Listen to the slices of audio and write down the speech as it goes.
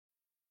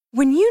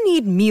When you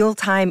need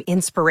mealtime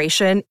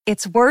inspiration,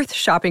 it's worth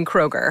shopping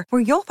Kroger,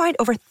 where you'll find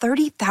over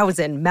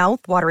 30,000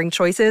 mouth-watering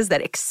choices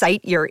that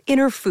excite your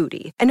inner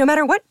foodie. And no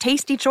matter what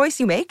tasty choice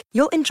you make,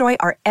 you'll enjoy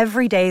our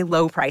everyday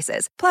low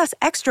prices, plus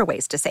extra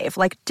ways to save,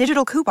 like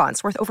digital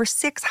coupons worth over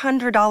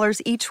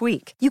 $600 each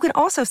week. You can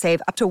also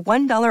save up to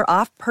 $1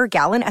 off per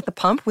gallon at the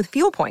pump with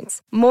fuel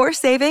points. More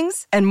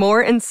savings and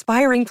more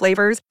inspiring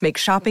flavors make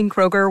shopping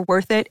Kroger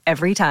worth it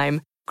every time.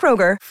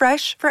 Kroger,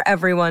 fresh for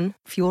everyone.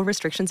 Fuel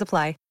restrictions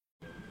apply.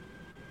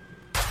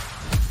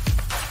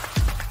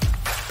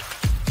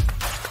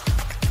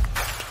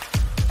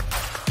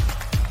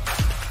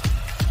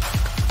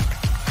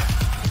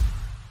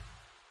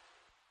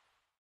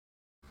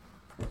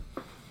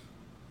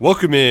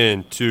 Welcome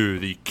in to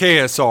the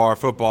KSR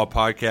Football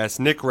Podcast.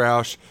 Nick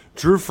Roush,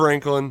 Drew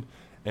Franklin,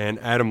 and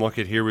Adam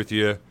Luckett here with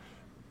you.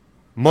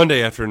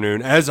 Monday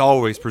afternoon, as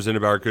always,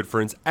 presented by our good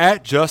friends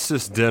at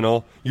Justice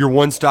Dental, your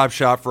one-stop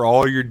shop for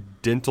all your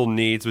dental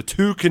needs with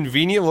two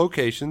convenient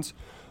locations,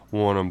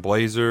 one on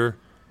Blazer,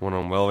 one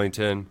on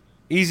Wellington.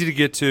 Easy to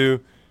get to,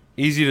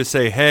 easy to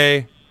say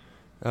hey,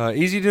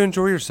 easy to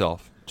enjoy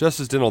yourself.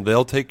 Justice Dental,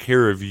 they'll take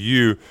care of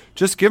you.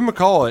 Just give them a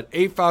call at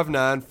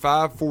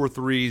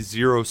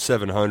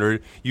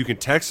 859-543-0700. You can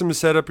text them to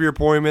set up your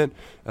appointment.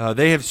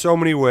 They have so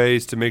many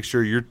ways to make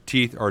sure your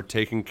teeth are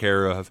taken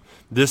care of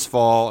this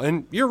fall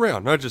and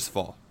year-round, not just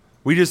fall.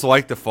 We just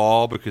like the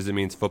fall because it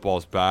means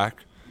football's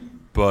back,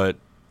 but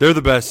they're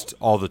the best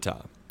all the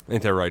time.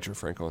 Ain't that right, Drew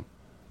Franklin?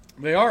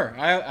 They are.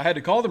 I had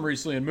to call them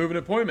recently and move an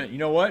appointment. You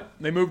know what?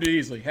 They moved it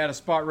easily. Had a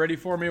spot ready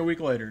for me a week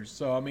later.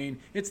 So, I mean,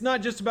 it's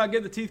not just about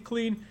getting the teeth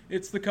clean.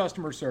 It's the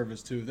customer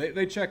service, too.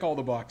 They check all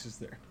the boxes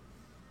there.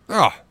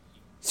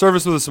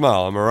 Service with a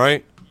smile. Am I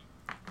right?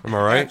 Am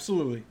I right?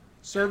 Absolutely.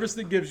 Service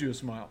that gives you a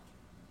smile.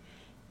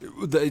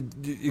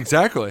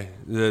 Exactly.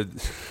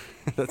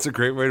 That's a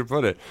great way to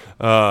put it.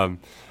 I'm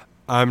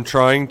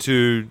trying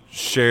to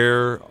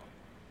share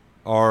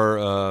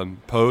our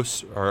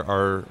posts,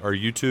 our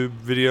YouTube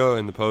video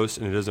in the post,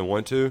 and it doesn't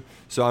want to.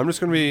 So I'm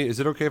just going to be – is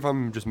it okay if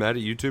I'm just mad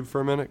at YouTube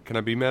for a minute? Can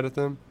I be mad at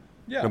them?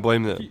 Yeah. Can I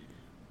blame them?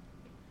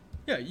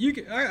 Yeah, you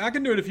can, I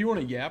can do it if you want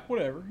to yap,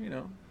 whatever, you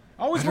know.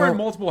 I always wearing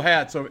multiple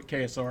hats over at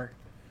KSR.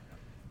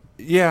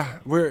 Yeah,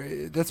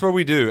 that's what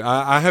we do.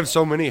 I have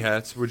so many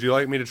hats. Would you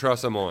like me to try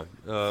some on?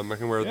 I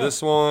can wear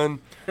this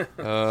one.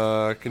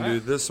 I can do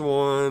this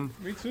one.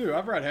 Me too.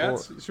 I've got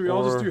hats. Should we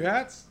all just do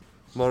hats?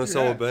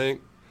 Monticello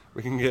Bank.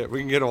 We can get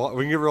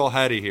real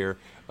hatty here.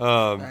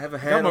 I have a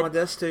hat on my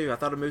desk too. I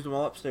thought I moved them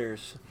all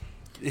upstairs.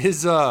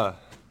 Drew,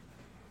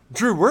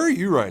 where are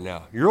you right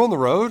now? You're on the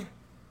road?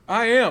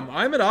 I am.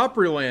 I'm at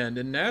Opryland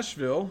in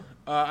Nashville.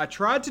 I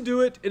tried to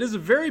do it. It is a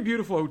very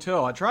beautiful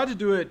hotel. I tried to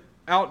do it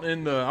out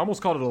in I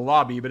almost called it a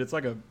lobby, but it's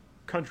like a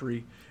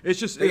country. It's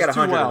just they got too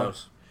 100 loud. of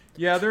those.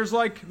 Yeah, there's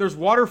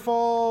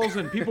waterfalls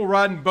and people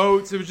riding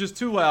boats. It was just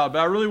too loud, but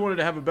I really wanted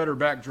to have a better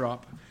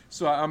backdrop.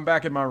 So I'm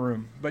back in my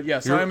room. But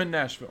yes, I am in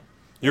Nashville.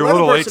 You're a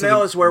little late to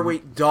personnel is where we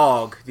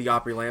dog the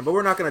Opryland, but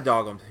we're not going to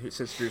dog them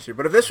since Drew's here.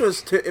 But if this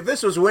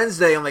was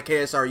Wednesday on the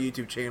KSR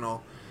YouTube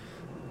channel,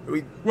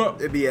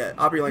 it'd be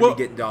Opryland be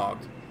getting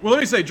dogged. Well, let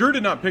me say, Drew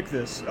did not pick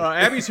this.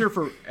 Abby's here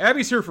for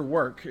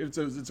work. It's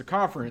a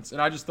conference,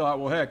 and I just thought,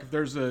 well, heck, if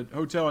there's a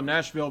hotel in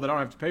Nashville that I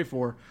don't have to pay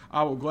for,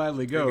 I will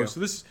gladly go. So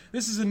this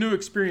is a new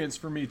experience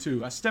for me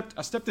too. I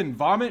stepped in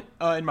vomit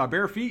in my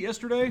bare feet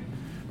yesterday.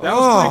 That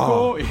was pretty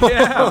cool.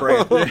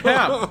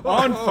 Yeah,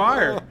 on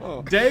fire.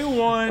 Day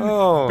one,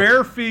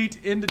 bare feet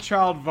into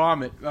child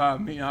vomit.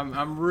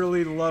 I'm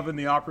really loving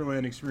the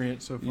Opryland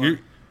experience so far.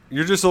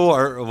 You're just a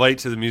little late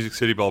to the Music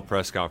City Ball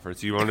press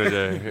conference. You wanted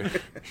to.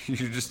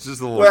 You're just a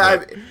little.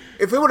 Well,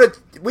 if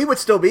we would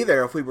still be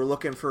there if we were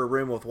looking for a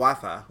room with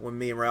Wi-Fi when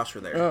me and Roush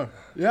were there.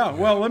 Yeah.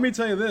 Well, let me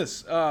tell you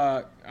this.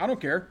 I don't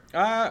care.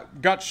 I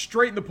got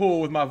straight in the pool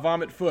with my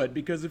vomit foot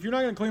because if you're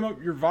not going to clean up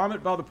your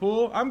vomit by the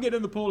pool, I'm getting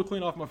in the pool to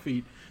clean off my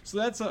feet. So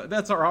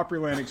that's our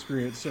Opryland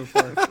experience so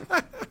far.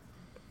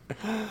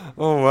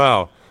 Oh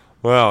wow.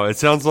 Wow, it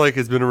sounds like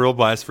it's been a real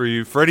blast for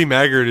you. Freddie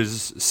Maggard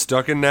is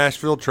stuck in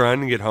Nashville trying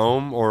to get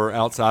home or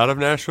outside of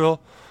Nashville.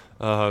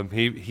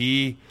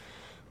 He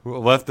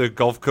left the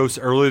Gulf Coast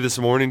early this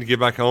morning to get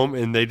back home,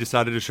 and they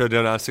decided to shut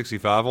down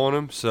I-65 on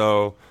him.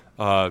 So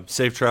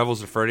safe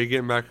travels to Freddie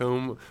getting back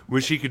home.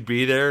 Wish he could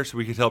be there so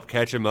we could help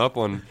catch him up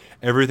on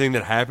everything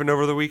that happened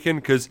over the weekend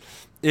because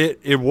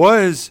it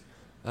was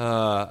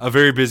a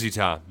very busy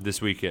time this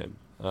weekend.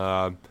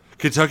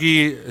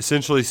 Kentucky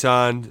essentially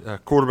signed a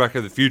quarterback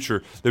of the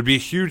future. There'd be a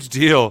huge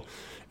deal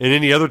in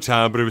any other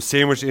time, but it was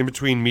sandwiched in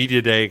between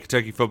Media Day and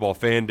Kentucky Football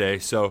Fan Day.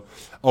 So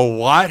a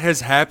lot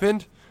has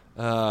happened.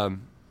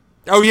 And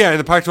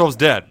the Pac-12's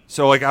dead.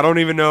 So, I don't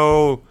even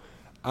know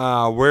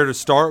where to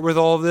start with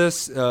all of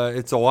this.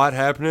 It's a lot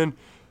happening.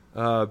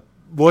 I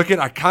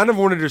kind of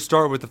wanted to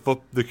start with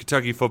the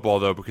Kentucky football,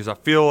 though, because I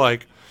feel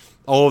like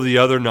all of the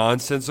other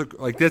nonsense,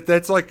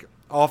 that's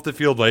off the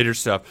field later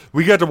stuff.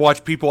 We got to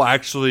watch people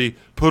actually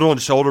put on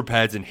shoulder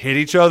pads and hit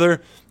each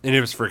other, and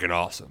it was freaking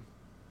awesome.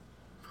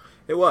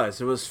 It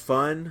was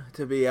fun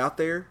to be out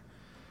there.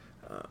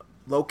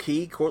 low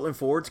key, Cortland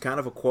Ford's kind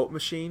of a quote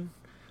machine,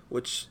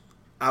 which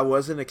I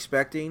wasn't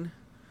expecting.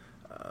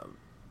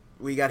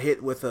 We got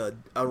hit with a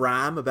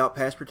rhyme about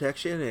pass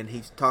protection, and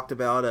he talked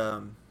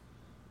about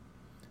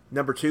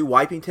number 2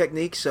 wiping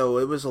technique. So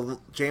it was a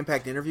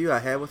jam-packed interview I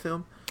had with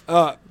him.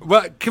 Well,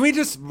 can we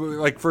just,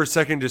 like, for a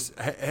second, just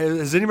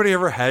has anybody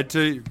ever had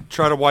to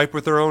try to wipe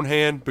with their own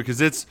hand?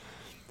 Because it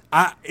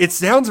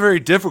sounds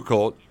very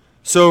difficult.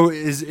 So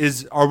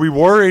are we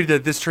worried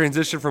that this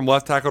transition from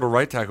left tackle to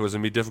right tackle is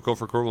going to be difficult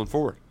for Cortland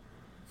Ford?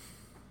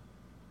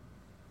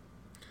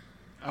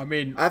 I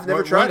mean, I've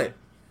never tried it.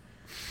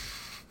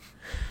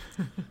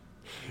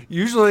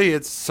 Usually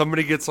it's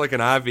somebody gets like an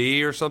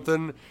IV or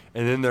something,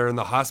 and then they're in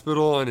the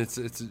hospital, and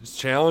it's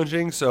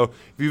challenging. So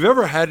if you've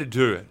ever had to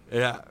do it,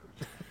 yeah,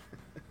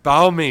 by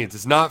all means,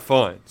 it's not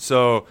fun.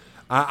 So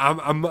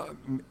am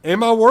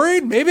I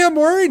worried? Maybe I'm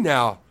worried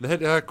now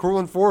that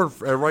Cortland Ford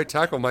at right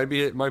tackle might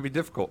be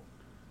difficult.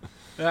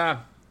 Yeah,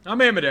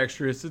 I'm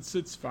ambidextrous.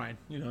 It's fine.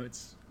 You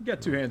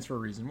got 2 hands for a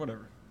reason.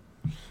 Whatever.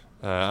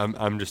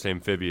 I'm just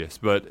amphibious.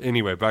 But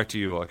anyway, back to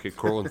you, like at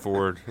Cortland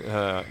Ford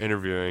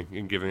interviewing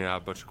and giving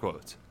out a bunch of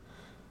quotes.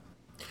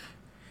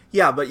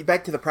 Yeah, but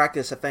back to the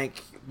practice, I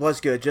think was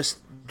good.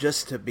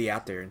 Just to be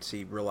out there and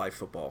see real life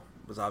football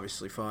was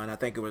obviously fun. I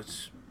think it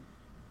was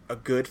a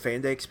good fan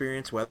day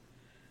experience. Weather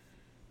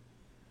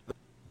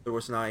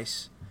was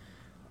nice.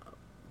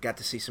 Got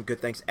to see some good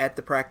things at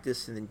the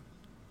practice, and then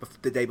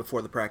the day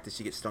before the practice,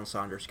 you get Stone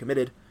Saunders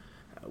committed,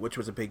 which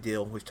was a big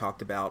deal. We've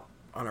talked about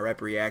on our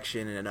rep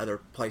reaction and in other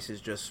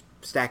places, just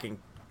stacking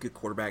good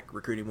quarterback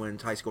recruiting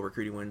wins, high school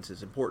recruiting wins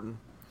is important,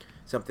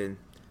 something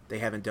they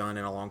haven't done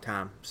in a long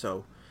time.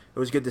 So it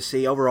was good to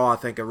see. Overall, I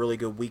think a really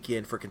good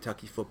weekend for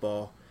Kentucky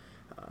football.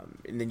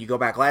 And then you go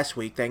back last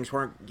week, things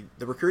weren't –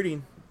 the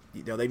recruiting,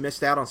 they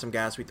missed out on some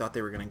guys we thought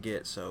they were going to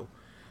get. So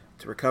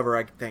to recover,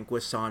 I think,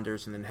 with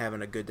Saunders and then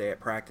having a good day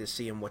at practice,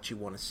 seeing what you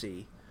want to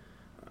see,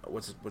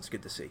 what's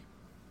good to see.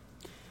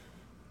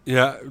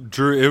 Yeah,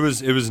 Drew, it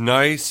was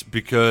nice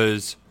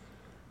because –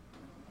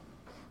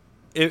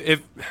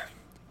 If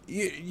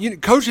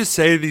coaches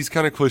say these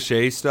kind of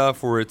cliche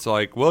stuff where it's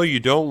like, well, you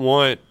don't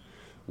want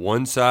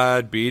one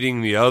side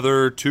beating the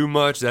other too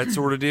much, that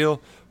sort of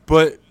deal.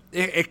 But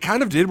it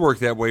kind of did work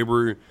that way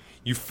where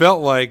you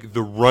felt like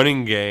the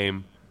running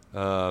game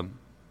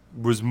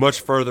was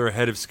much further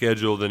ahead of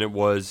schedule than it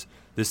was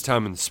this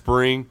time in the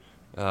spring.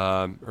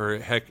 Or,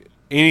 heck,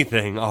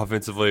 anything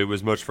offensively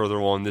was much further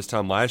along this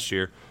time last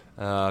year.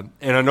 And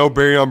I know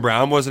Barryon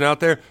Brown wasn't out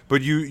there,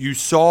 but you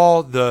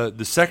saw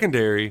the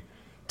secondary –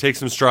 take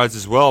some strides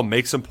as well,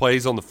 make some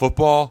plays on the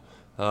football.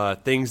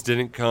 Things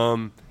didn't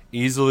come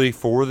easily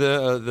for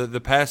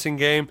the passing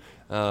game,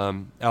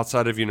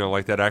 outside of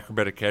like that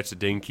acrobatic catch that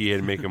Dane Key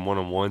had making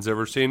one-on-ones that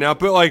we're seeing now.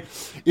 But like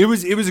it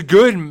was a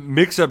good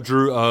mix-up,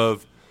 Drew,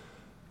 of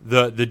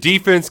the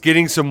defense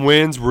getting some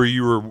wins where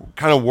you were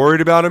kind of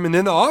worried about them, and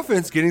then the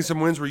offense getting some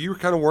wins where you were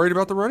kind of worried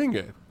about the running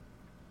game.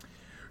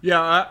 Yeah,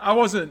 I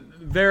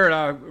wasn't there, and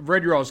I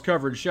read your all's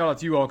coverage. Shout out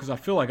to you all because I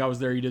feel like I was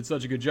there. You did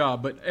such a good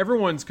job. But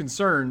everyone's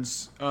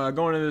concerns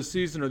going into this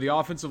season are the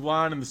offensive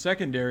line and the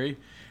secondary.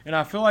 And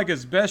I feel like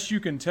as best you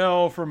can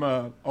tell from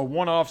a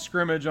one-off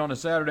scrimmage on a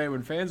Saturday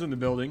when fans in the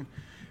building,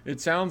 it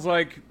sounds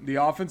like the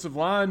offensive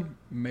line,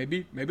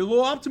 maybe a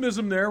little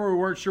optimism there where we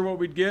weren't sure what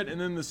we'd get.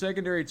 And then the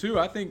secondary too.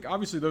 I think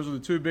obviously those are the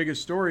 2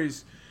 biggest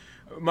stories.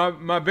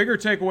 My bigger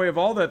takeaway of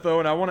all that, though,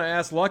 and I want to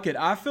ask Luckett,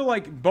 I feel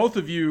like both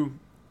of you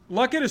 –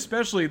 Luckett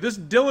especially, this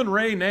Dylan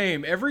Ray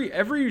name,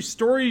 every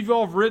story you've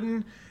all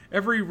written,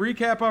 every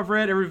recap I've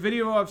read, every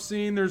video I've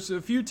seen, there's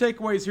a few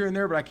takeaways here and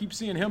there, but I keep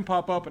seeing him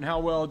pop up and how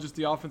well just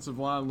the offensive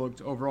line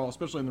looked overall,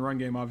 especially in the run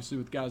game, obviously,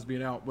 with guys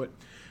being out. But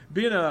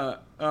being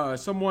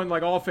someone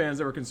like all fans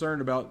that were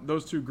concerned about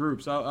those 2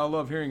 groups, I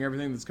love hearing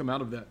everything that's come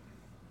out of that.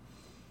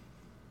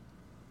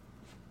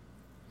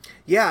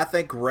 Yeah, I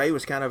think Ray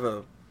was kind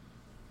of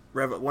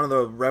one of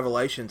the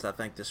revelations, I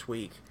think, this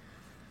week.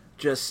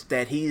 Just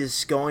that he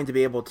is going to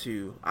be able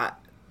to I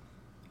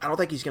don't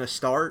think he's going to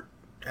start.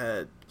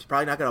 He's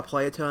probably not going to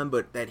play a ton,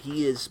 but that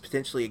he is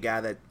potentially a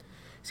guy that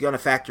is going to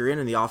factor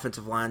in the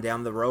offensive line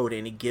down the road,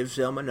 and he gives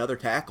them another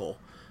tackle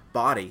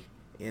body,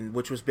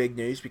 which was big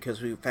news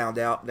because we found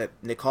out that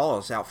Nick Hall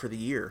is out for the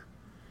year.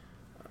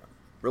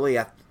 Really,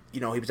 he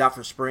was out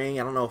for spring.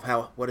 I don't know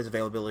what his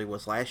availability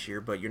was last year,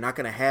 but you're not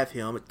going to have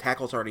him.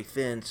 Tackle's already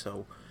thin,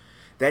 so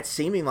that's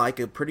seeming like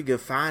a pretty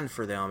good find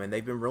for them, and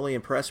they've been really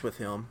impressed with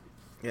him.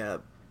 Yeah,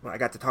 I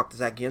got to talk to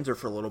Zach Genzer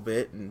for a little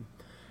bit, and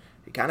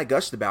he kind of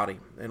gushed about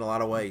him in a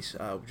lot of ways,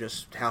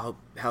 just how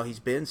he's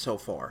been so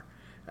far.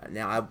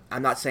 Now,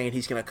 I'm not saying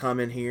he's going to come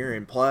in here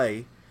and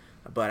play,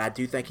 but I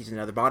do think he's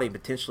another body.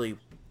 Potentially,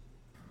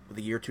 with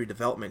a year or 2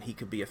 development, he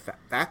could be a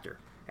factor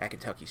at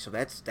Kentucky. So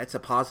that's a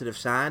positive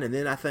sign. And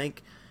then I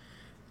think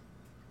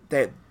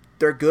that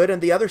they're good in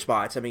the other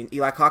spots. I mean,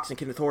 Eli Cox and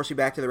Kenneth Horsey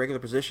back to the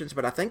regular positions,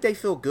 but I think they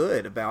feel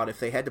good about if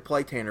they had to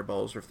play Tanner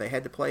Bowles or if they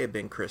had to play a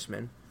Ben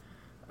Chrisman,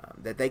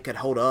 that they could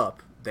hold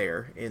up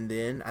there. And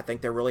then I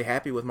think they're really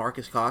happy with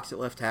Marcus Cox at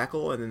left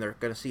tackle, and then they're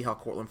going to see how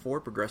Cortland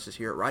Ford progresses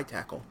here at right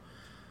tackle.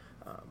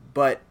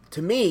 But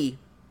to me,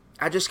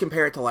 I just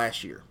compare it to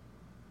last year.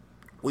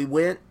 We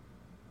went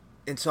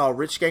and saw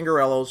Rich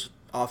Scangarello's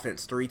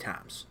offense 3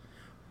 times.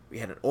 We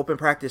had an open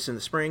practice in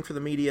the spring for the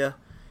media.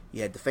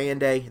 You had the fan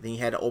day. Then you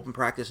had an open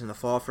practice in the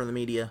fall for the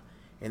media.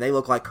 And they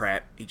look like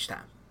crap each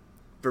time,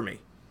 for me.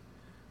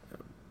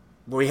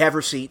 We have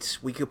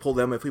receipts. We could pull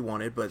them if we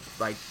wanted, but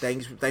like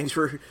things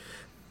were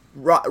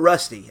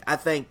rusty. I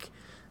think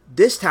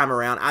this time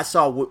around, I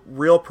saw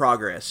real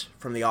progress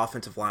from the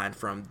offensive line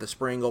from the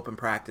spring open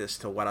practice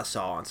to what I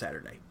saw on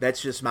Saturday.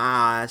 That's just my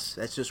eyes.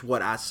 That's just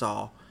what I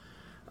saw.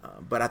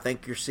 But I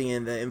think you're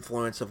seeing the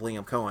influence of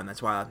Liam Cohen.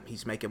 That's why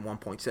he's making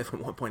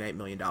 $1.8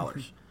 million.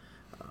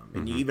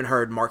 And you even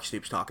heard Mark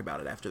Stoops talk about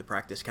it after the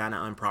practice, kind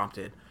of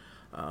unprompted,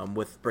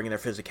 with bringing their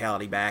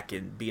physicality back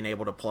and being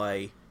able to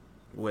play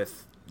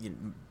with,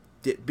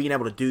 being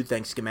able to do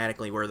things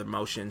schematically where the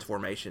motions,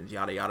 formations,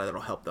 yada, yada,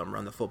 that'll help them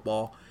run the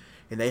football.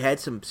 And they had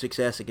some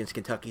success against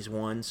Kentucky's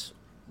ones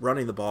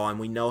running the ball, and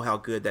we know how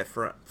good that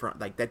front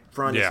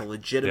is a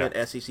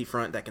legitimate SEC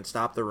front that can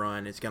stop the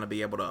run. It's going to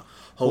be able to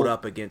hold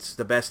up against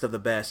the best of the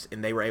best,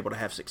 and they were able to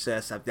have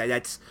success.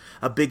 That's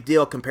a big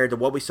deal compared to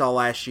what we saw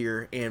last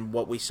year and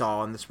what we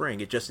saw in the spring.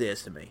 It just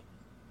is to me.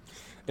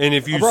 And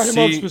if you I brought him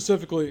up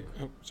specifically.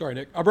 Oh, sorry,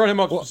 Nick. I brought him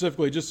up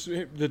specifically. Just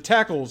the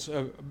tackles,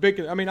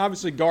 big. I mean,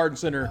 obviously guard and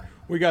center,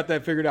 we got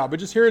that figured out. But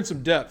just hearing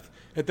some depth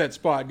at that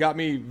spot got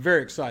me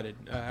very excited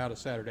out of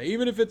Saturday.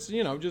 Even if it's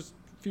just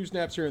a few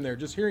snaps here and there,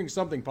 just hearing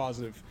something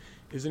positive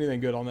is anything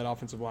good on that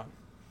offensive line.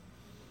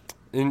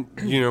 And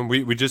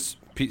we just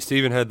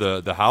Steven had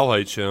the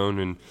highlight shown,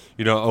 and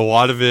a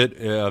lot of it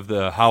of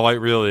the highlight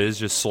reel is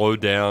just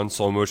slowed down,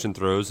 slow motion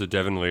throws of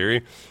Devin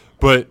Leary,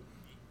 but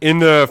in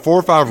the 4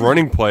 or 5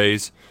 running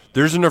plays,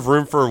 there's enough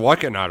room for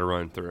Luckett to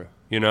run through,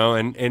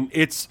 and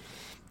it's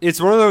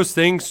one of those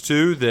things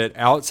too that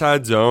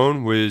outside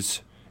zone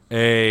was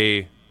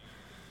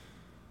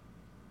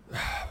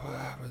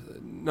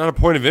not a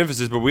point of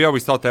emphasis, but we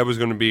always thought that was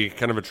going to be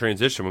kind of a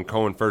transition when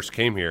Cohen first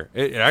came here.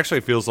 It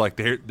actually feels like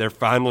they're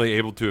finally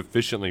able to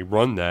efficiently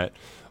run that,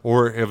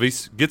 or at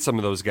least get some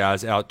of those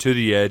guys out to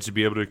the edge to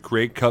be able to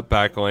create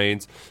cutback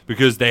lanes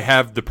because they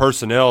have the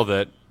personnel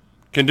that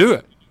can do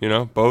it,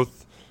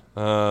 both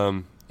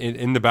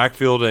in the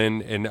backfield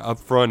and up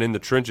front in the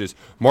trenches.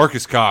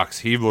 Marcus Cox,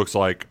 he looks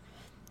like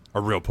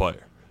a real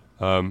player.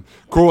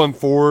 Corlin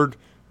Ford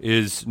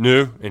is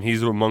new, and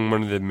he's among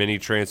one of the many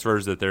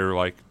transfers that they're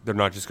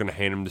not just going to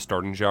hand him the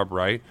starting job,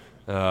 right?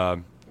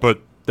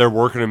 But they're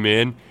working him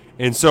in,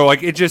 and so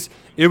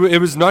it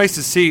was nice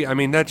to see. I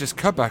mean, that just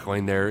cutback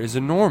lane there is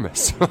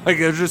enormous.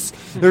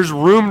 There's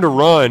room to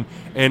run,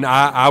 and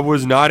I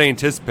was not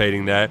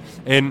anticipating that.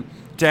 And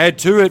to add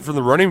to it from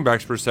the running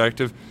back's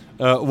perspective,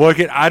 I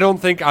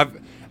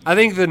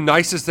think the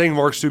nicest thing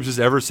Mark Stoops has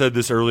ever said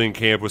this early in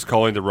camp was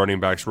calling the running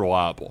backs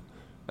reliable.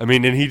 I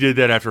mean, and he did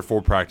that after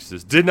 4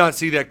 practices. Did not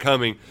see that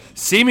coming,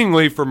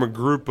 seemingly from a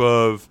group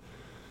of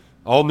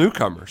all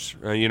newcomers,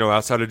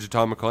 outside of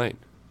Jaton McClain.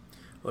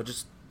 Well,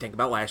 just think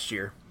about last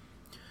year.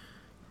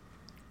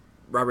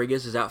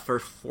 Rodriguez is out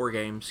first 4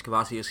 games.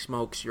 Cavazos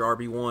smokes your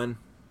RB1.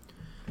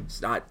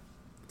 It's not,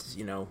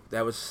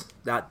 that was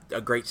not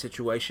a great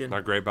situation.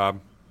 Not great,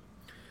 Bob.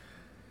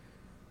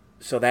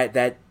 So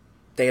that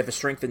they have the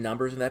strength in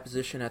numbers in that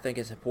position, I think,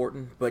 is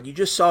important. But you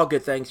just saw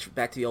good things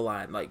back to the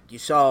line. Like, you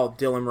saw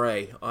Dylan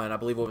Ray on, I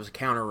believe it was a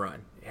counter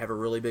run, have a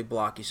really big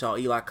block. You saw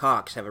Eli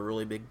Cox have a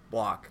really big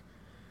block.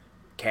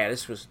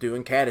 Caddis was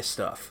doing Caddis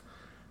stuff.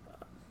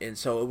 And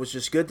so it was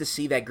just good to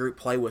see that group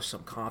play with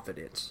some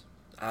confidence.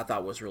 I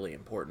thought was really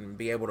important, and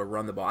be able to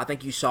run the ball. I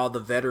think you saw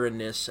the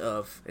veteranness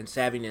and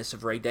savviness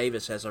of Ray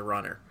Davis as a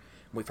runner.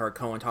 We've heard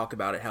Cohen talk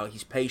about it, how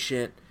he's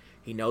patient.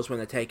 He knows when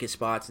to take his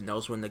spots and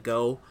knows when to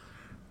go.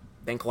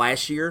 I think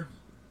last year,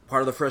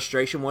 part of the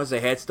frustration was they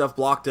had stuff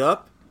blocked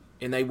up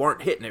and they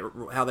weren't hitting it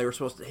how they were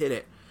supposed to hit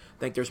it. I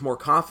think there's more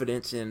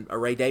confidence in a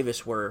Ray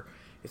Davis where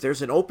if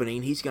there's an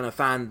opening, he's going to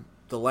find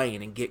the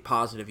lane and get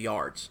positive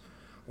yards.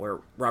 Where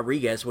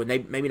Rodriguez would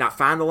maybe not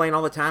find the lane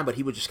all the time, but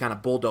he would just kind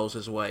of bulldoze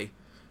his way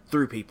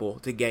through people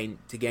to gain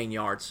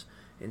yards.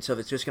 And so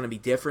it's just going to be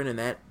different in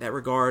that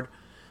regard.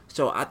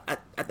 So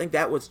I think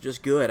that was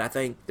just good. I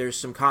think there's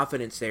some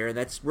confidence there, and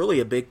that's really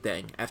a big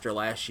thing after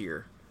last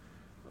year.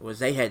 Was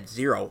they had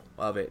 0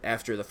 of it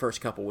after the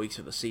first couple weeks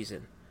of the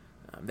season.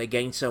 They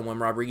gained some when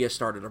Rodriguez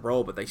started to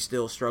roll, but they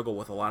still struggle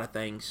with a lot of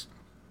things.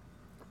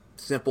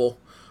 Simple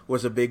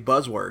was a big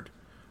buzzword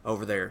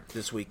over there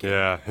this weekend.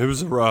 Yeah, it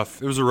was a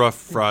rough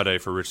Friday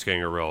for Rich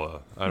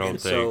Scangarello.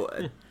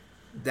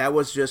 That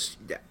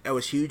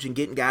was huge in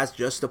getting guys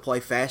just to play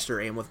faster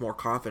and with more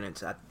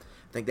confidence. I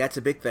think that's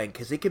a big thing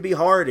because it could be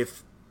hard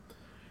if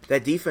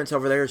that defense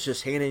over there is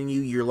just handing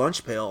you your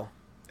lunch pail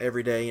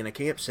every day in a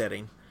camp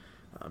setting.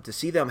 To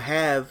see them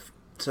have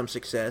some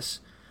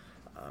success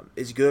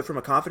is good from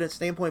a confidence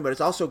standpoint, but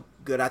it's also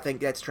good. I think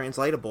that's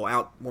translatable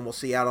out when we'll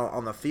see out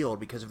on the field,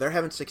 because if they're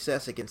having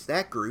success against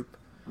that group,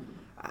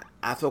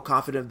 I feel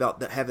confident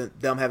about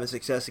them having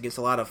success against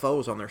a lot of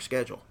foes on their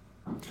schedule.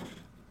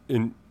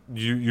 And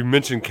you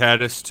mentioned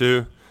Caddis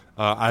too.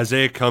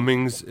 Isaiah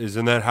Cummings is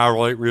in that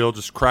highlight reel,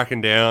 just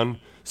cracking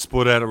down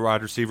split out a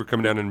wide receiver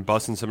coming down and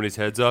busting somebody's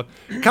heads up.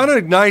 Kind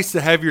of nice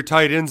to have your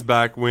tight ends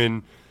back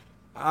when,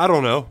 I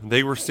don't know,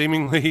 they were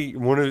seemingly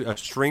a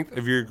strength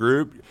of your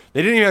group.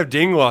 They didn't even have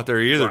Dingle out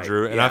there either, right,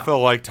 Drew, and I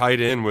felt like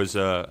tight end was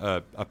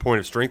a point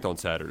of strength on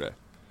Saturday.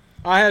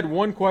 I had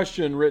one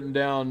question written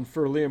down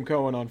for Liam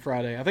Cohen on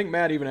Friday. I think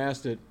Matt even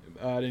asked it.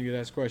 I didn't get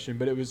asked a question,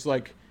 but it was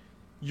like,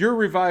 you're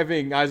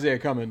reviving Isaiah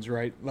Cummins,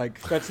 right?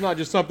 Like, that's not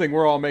just something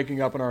we're all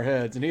making up in our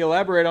heads. And he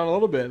elaborated on it a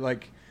little bit.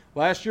 Like,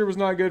 last year was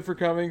not good for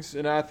Cummings,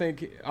 and I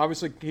think,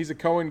 obviously, he's a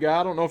Cohen guy.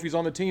 I don't know if he's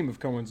on the team if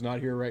Cohen's not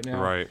here right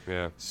now. Right,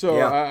 yeah.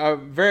 So,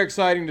 I'm very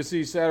exciting to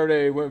see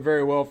Saturday went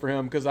very well for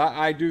him because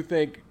I do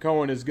think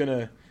Cohen is going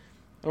to,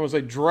 I don't want to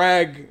say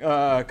drag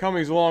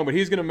Cummings along, but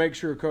he's going to make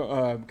sure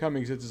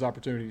Cummings hits his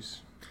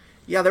opportunities.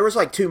 Yeah, there was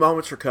like 2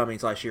 moments for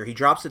Cummings last year. He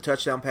drops the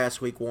touchdown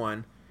pass week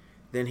 1,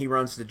 then he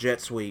runs the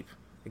jet sweep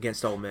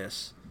against Ole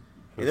Miss.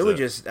 And then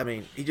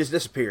he just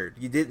disappeared.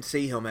 You didn't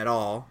see him at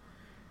all.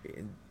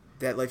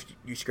 That left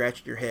you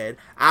scratched your head.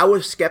 I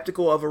was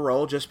skeptical of a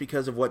role just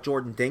because of what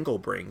Jordan Dingle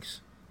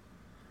brings.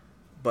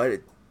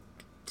 But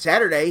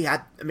Saturday,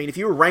 if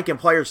you were ranking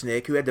players,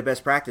 Nick, who had the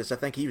best practice, I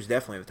think he was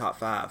definitely in the top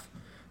 5.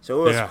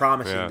 So it was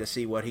promising to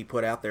see what he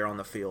put out there on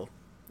the field.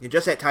 And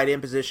just that tight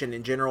end position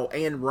in general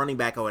and running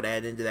back, I would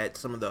add into that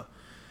some of the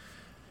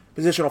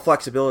positional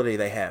flexibility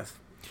they have.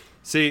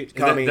 See,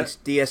 Cummings,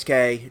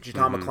 DSK,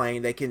 Jaton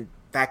McClain, they can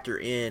factor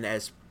in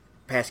as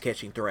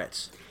pass-catching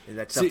threats. And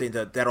that's something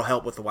that'll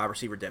help with the wide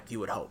receiver depth, you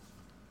would hope.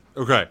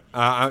 Okay.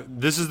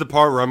 This is the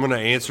part where I'm going to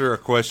answer a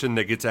question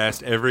that gets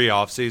asked every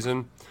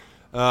offseason.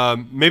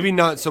 Maybe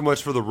not so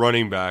much for the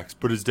running backs,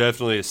 but it's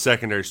definitely a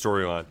secondary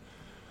storyline.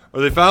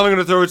 Are they finally going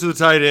to throw it to the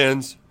tight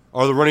ends?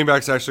 Or are the running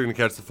backs actually going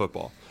to catch the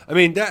football? I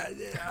mean,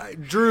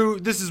 Drew,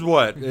 this is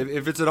what?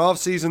 If it's an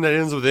offseason that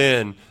ends with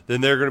N,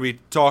 then they're going to be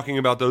talking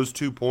about those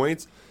 2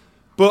 points.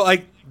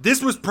 But,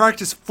 this was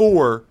practice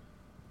 4,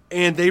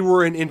 and they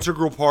were an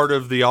integral part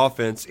of the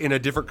offense in a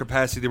different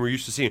capacity than we're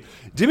used to seeing.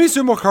 Demi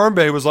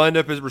Sumo-Karmbe was lined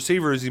up as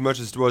receiver as much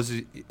as was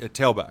a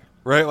tailback,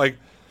 right?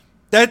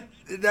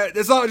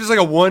 It's not just like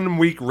a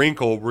 1-week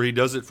wrinkle where he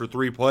does it for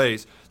 3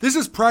 plays. This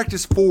is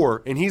practice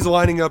 4, and he's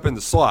lining up in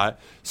the slot.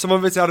 Some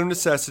of it's out of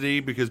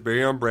necessity because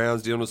Barryon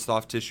Brown's dealing with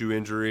soft tissue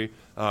injury.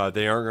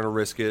 They aren't going to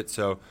risk it,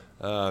 so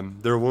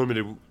they're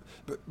limited.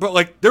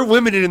 But they're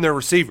limited in their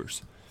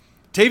receivers.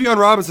 Tavion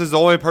Robinson is the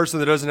only person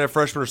that doesn't have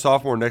freshman or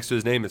sophomore next to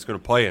his name that's going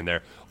to play in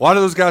there. A lot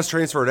of those guys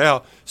transferred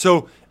out.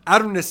 So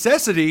out of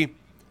necessity,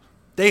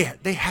 they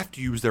have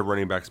to use their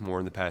running backs more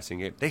in the passing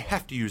game. They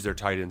have to use their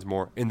tight ends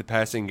more in the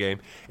passing game.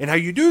 And how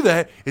you do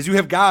that is you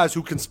have guys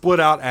who can split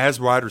out as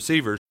wide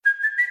receivers.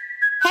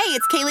 Hey,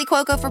 it's Kaylee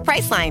Cuoco for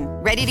Priceline.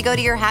 Ready to go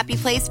to your happy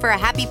place for a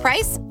happy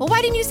price? Well,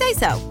 why didn't you say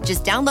so?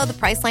 Just download the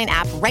Priceline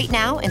app right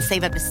now and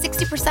save up to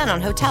 60%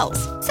 on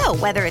hotels. So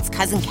whether it's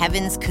Cousin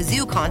Kevin's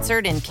Kazoo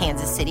Concert in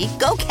Kansas City,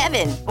 go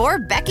Kevin, or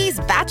Becky's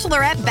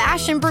Bachelorette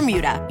Bash in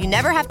Bermuda, you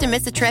never have to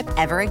miss a trip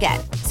ever again.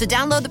 So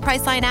download the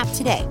Priceline app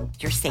today.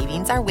 Your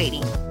savings are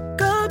waiting.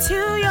 Go to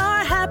your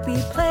happy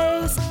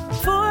place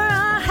for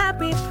a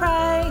happy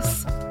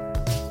price.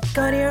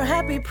 Go to your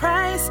happy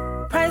price,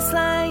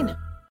 Priceline.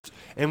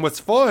 And what's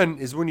fun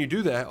is when you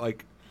do that,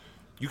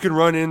 you can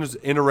run in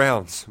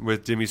arounds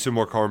with Demi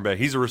Sumo-Karmbe.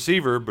 He's a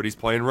receiver, but he's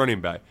playing running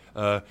back.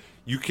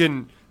 You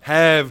can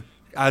have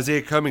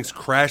Isaiah Cummings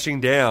crashing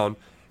down.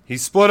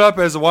 He's split up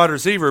as a wide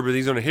receiver, but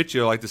he's going to hit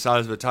you like the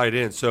size of a tight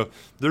end. So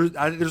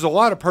there's a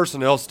lot of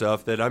personnel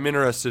stuff that I'm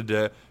interested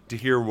to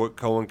hear what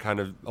Cohen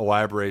kind of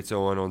elaborates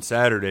on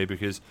Saturday,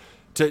 because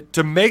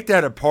to make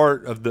that a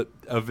part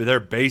of their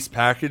base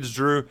package,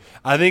 Drew,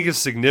 I think is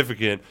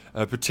significant,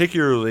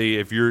 particularly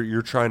if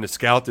you're trying to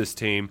scout this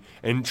team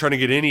and trying to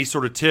get any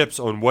sort of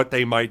tips on what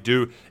they might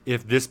do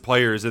if this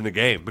player is in the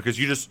game, because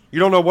you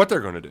don't know what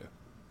they're going to do.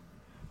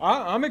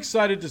 I'm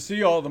excited to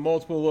see all the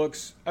multiple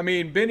looks. I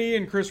mean, Benny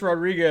and Chris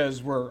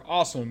Rodriguez were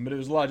awesome, but it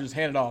was a lot just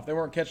handed off. They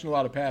weren't catching a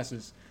lot of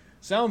passes.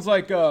 Sounds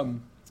like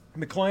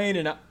McClain,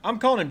 and I'm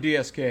calling him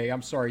DSK.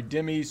 I'm sorry,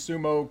 Demi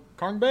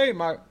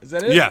Sumo-Karmbe. Is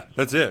that it? Yeah,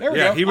 that's it.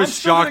 Yeah, he was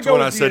shocked when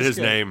I said his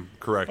name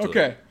correctly.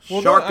 Okay.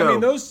 Well,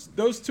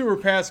 those 2 are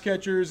pass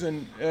catchers,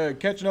 and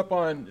catching up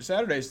on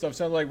Saturday stuff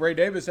sounds like Ray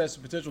Davis has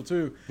some potential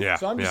too. Yeah.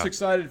 So I'm just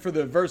excited for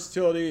the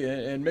versatility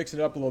and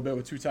mixing it up a little bit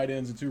with 2 tight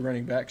ends and 2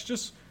 running backs,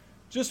 just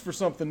for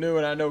something new.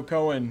 And I know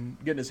Cohen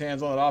getting his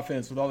hands on that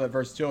offense with all that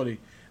versatility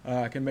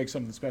can make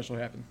something special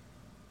happen.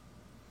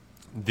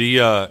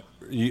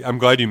 I'm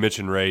glad you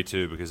mentioned Ray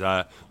too, because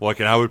I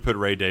would put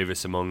Ray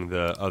Davis among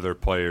the other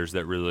players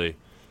that really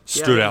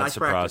stood out and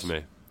surprised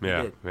me.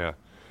 Yeah.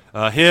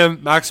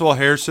 Him, Maxwell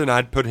Harrison,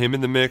 I'd put him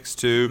in the mix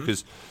too,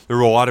 because there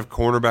were a lot of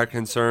cornerback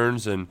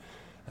concerns, and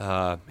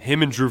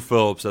him and Drew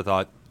Phillips, I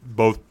thought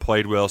both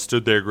played well,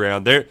 stood their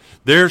ground.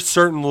 They're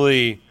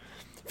certainly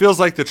feels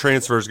like the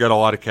transfers got a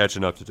lot of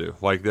catching up to do.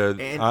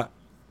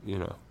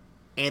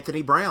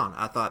 Anthony Brown,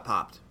 I thought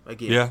popped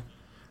again. Yeah.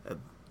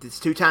 It's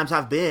 2 times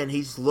I've been,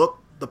 he's looked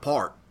the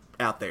part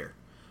out there.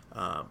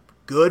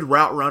 Good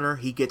route runner.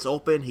 He gets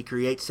open. He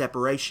creates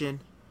separation.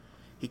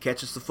 He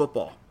catches the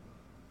football.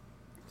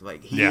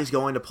 Like, he is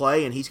going to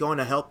play, and he's going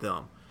to help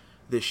them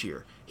this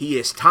year. He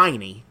is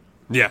tiny.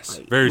 Yes,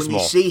 like, very small.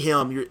 When you see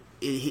him,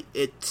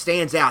 it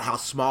stands out how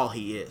small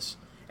he is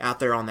out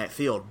there on that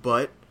field.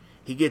 But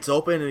he gets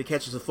open and he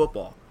catches the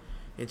football.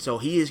 And so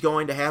he is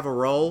going to have a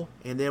role.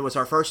 And then it was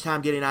our first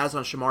time getting eyes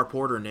on Shamar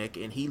Porter, Nick,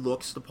 and he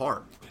looks the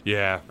part.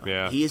 Yeah.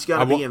 He is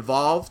going to be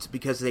involved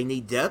because they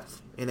need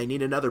depth and they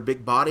need another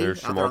big body out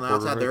there on the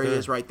outside. There he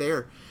is right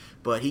there.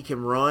 But he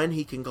can run,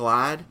 he can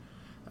glide,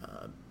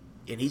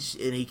 and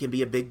he can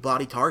be a big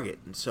body target.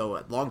 And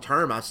so long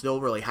term, I'm still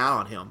really high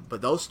on him.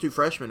 But those two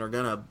freshmen are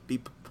going to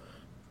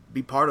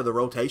be part of the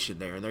rotation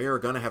there, and they are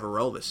going to have a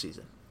role this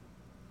season.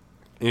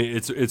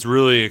 It's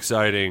really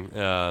exciting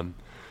on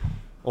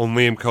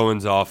Liam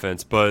Cohen's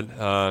offense, but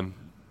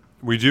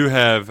we do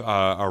have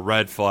a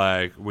red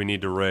flag we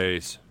need to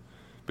raise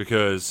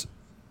because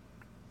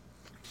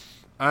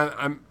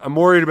I'm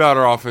worried about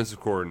our offensive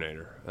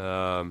coordinator.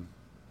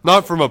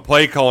 Not from a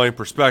play calling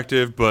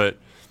perspective, but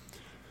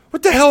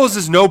what the hell is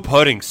this no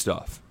putting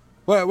stuff?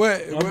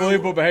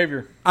 Unbelievable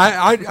behavior.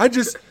 I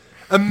just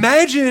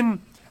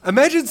imagine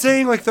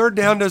saying like third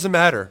down doesn't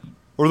matter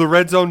or the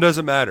red zone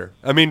doesn't matter.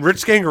 I mean,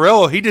 Rich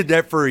Scangarello, he did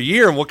that for a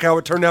year, and look how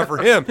it turned out for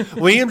him.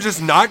 Liam's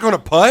just not going to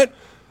putt.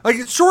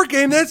 Like, short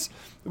game. That's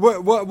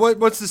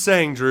what's the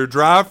saying, Drew?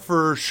 Drive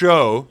for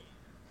show,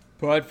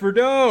 putt for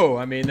dough.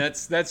 I mean,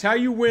 that's how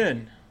you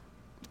win.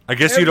 I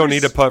guess you don't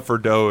need to putt for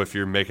dough if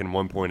you're making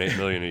 $1.8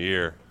 million a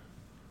year.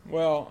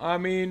 Well, I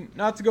mean,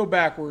 not to go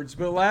backwards,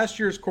 but last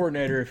year's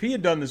coordinator, if he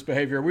had done this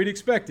behavior, we'd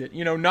expect it.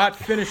 You know, not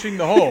finishing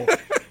the hole.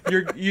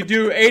 You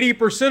do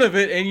 80% of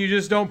it, and you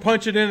just don't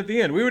punch it in at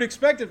the end. We would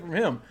expect it from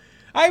him.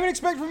 I even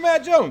expect it from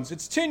Matt Jones.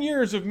 It's 10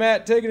 years of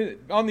Matt taking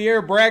it on the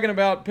air, bragging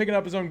about picking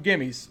up his own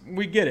gimmies.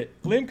 We get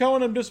it. Liam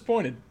Cohen, I'm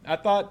disappointed. I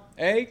thought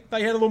he had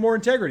a little more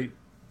integrity.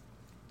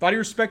 Thought he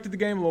respected the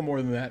game a little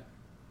more than that.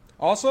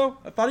 Also,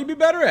 I thought he'd be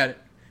better at it.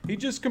 He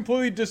just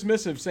completely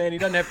dismissive, saying he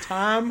doesn't have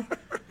time.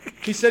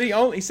 He said he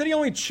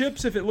only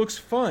chips if it looks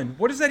fun.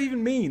 What does that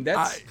even mean?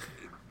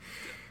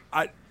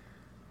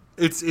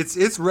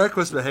 It's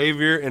reckless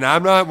behavior, and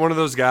I'm not one of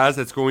those guys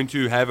that's going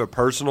to have a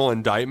personal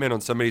indictment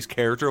on somebody's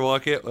character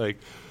like it. Like,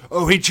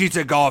 oh, he cheats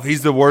at golf.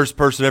 He's the worst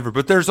person ever.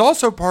 But there's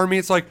also part of me.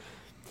 It's like,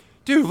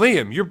 dude,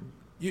 Liam,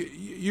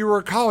 you were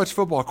a college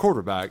football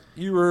quarterback.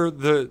 You were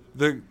the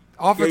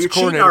offensive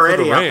coordinator already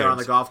for the Rams. Out there on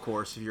the golf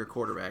course if you're a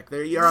quarterback.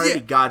 You're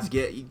already God's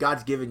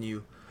given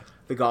you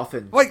the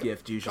golfing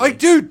gift usually. Like,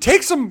 dude,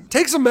 take some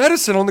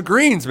medicine on the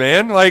greens,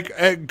 man.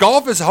 Like,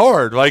 golf is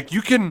hard. Like,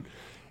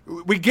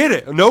 we get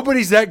it.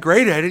 Nobody's that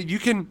great at it. You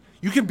can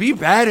be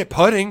bad at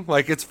putting.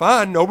 Like, it's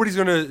fine. Nobody's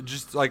gonna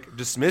just like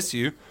dismiss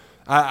you.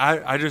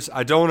 I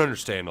don't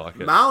understand like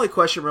it. My only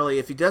question really,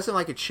 if he doesn't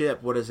like a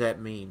chip, what does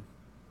that mean?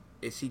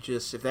 Is he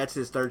just, if that's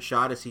his third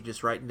shot, is he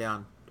just writing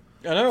down?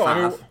 I know. 5?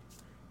 I mean,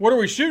 what are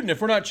we shooting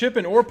if we're not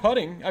chipping or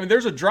putting? I mean,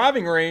 there's a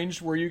driving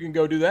range where you can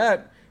go do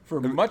that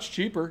for much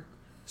cheaper.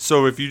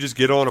 So if you just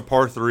get on a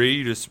par 3,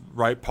 you just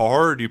write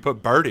par, or do you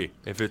put birdie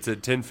if it's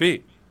at 10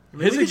 feet?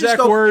 His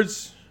exact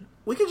words.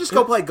 We could just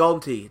go play Golden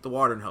Tee at the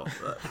Watering Hole.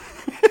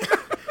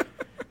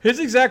 His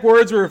exact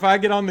words were, if I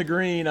get on the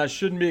green, I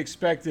shouldn't be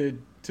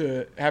expected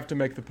to have to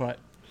make the putt.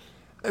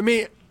 I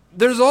mean,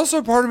 there's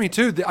also part of me,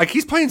 too. Like,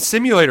 he's playing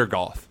simulator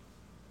golf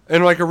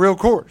in, like, a real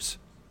course.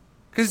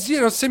 Because,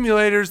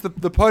 simulators,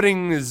 the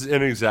putting is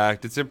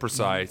inexact. It's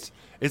imprecise.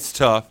 It's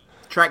tough.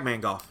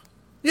 Trackman golf.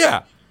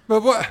 Yeah.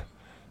 But what?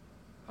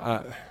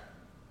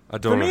 I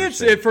don't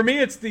understand. For me,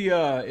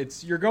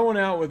 it's you're going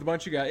out with a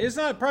bunch of guys. It's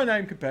probably not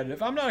even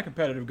competitive. I'm not a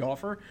competitive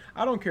golfer.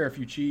 I don't care if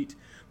you cheat.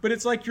 But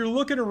it's like you're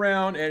looking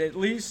around at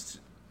least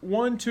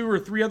 1, 2, or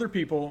 3 other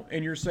people,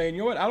 and you're saying,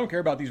 you know what? I don't care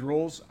about these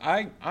rules.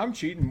 I'm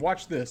cheating.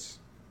 Watch this.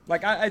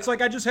 It's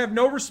like I just have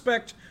no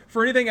respect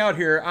for anything out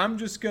here. I'm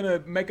just gonna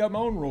make up my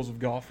own rules of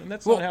golf, and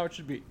that's not how it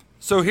should be.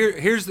 So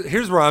here's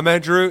where I'm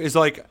at, Drew. Is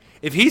like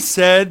if he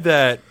said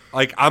that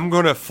like I'm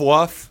gonna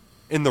fluff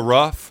in the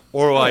rough,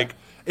 or like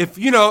if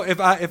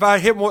I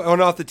hit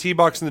one off the tee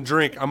box in the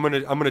drink, I'm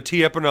gonna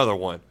tee up another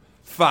one.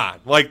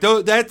 Fine. Like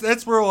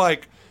that's where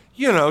like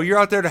you're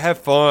out there to have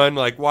fun.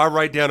 Like why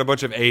write down a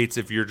bunch of 8s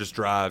if you're just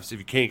drives if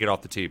you can't get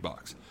off the tee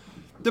box.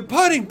 The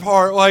putting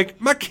part, like,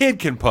 my kid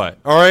can putt,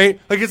 all right?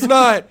 Like, it's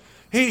not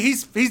 –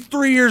 he's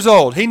 3 years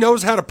old. He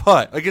knows how to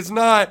putt. Like, it's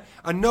not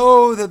 – I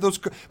know that those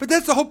 – but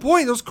that's the whole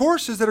point. Those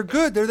courses that are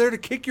good, they're there to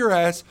kick your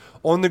ass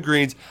on the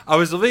greens. I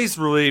was at least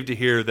relieved to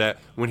hear that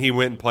when he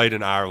went and played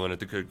in Ireland at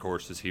the good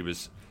courses, he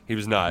was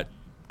not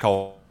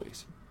calling.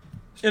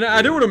 And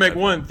I do want to make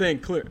one thing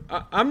clear.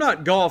 I'm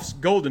not golf's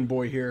golden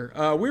boy here.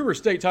 We were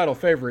state title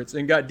favorites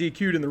and got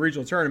DQ'd in the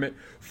regional tournament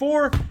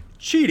for –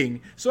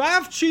 cheating. So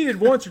I've cheated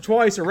once or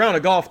twice around a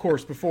golf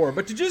course before,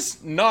 but to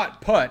just not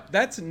putt,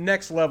 that's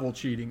next level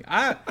cheating.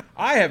 I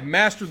have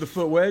mastered the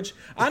foot wedge.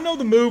 I know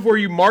the move where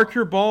you mark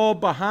your ball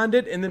behind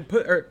it and then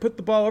put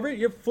the ball over it.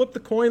 You flip the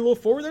coin a little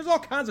forward. There's all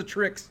kinds of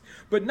tricks,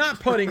 but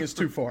not putting is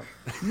too far.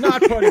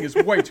 Not putting is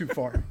way too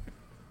far.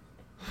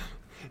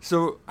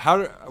 So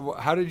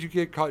how did you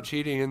get caught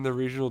cheating in the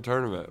regional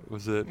tournament?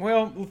 Was it?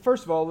 Well,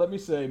 first of all, let me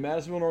say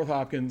Madisonville North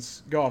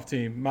Hopkins golf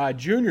team, my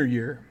junior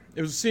year,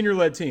 it was a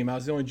senior-led team. I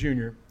was the only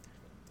junior.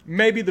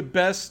 Maybe the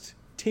best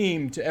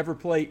team to ever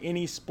play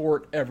any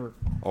sport ever.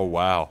 Oh,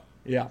 wow.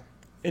 Yeah.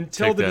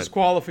 Until the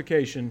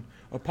disqualification,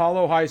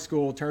 Apollo High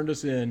School turned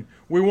us in.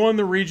 We won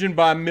the region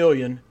by 1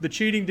 million. The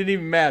cheating didn't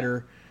even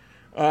matter.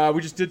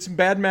 We just did some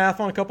bad math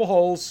on a couple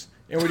holes,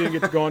 and we didn't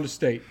get to go on to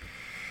state.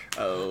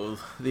 Oh,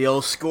 the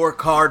old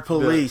scorecard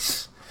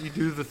police. You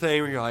do the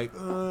thing where you're like,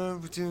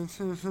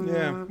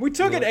 yeah. We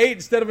took it 8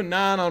 instead of a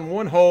 9 on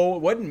one hole.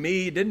 It wasn't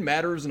me. It didn't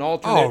matter. It was an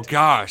alternate. Oh,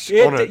 gosh.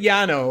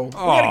 Yeah, I know. We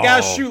had a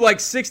guy shoot like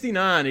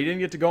 69. He didn't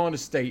get to go on to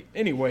state.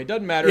 Anyway, it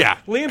doesn't matter. Yeah.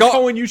 Liam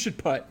Cohen, you should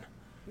putt.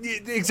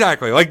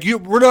 Exactly. Like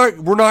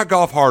we're not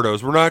golf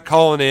hardos. We're not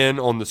calling in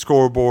on the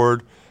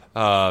scoreboard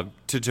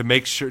to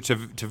make sure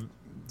to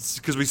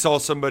because we saw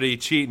somebody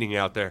cheating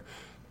out there.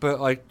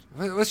 But like,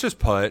 let's just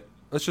putt.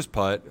 Let's just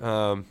putt.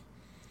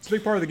 It's a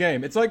big part of the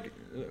game. It's like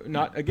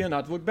not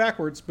to look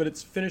backwards, but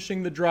it's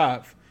finishing the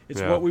drive.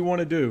 It's what we want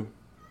to do.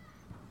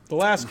 The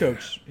last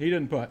coach, he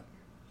didn't putt.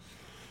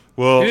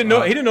 Well, he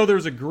didn't know there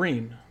was a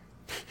green.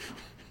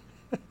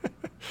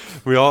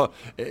 We all,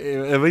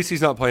 at least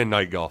he's not playing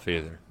night golf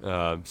either.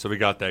 So we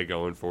got that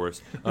going for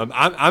us.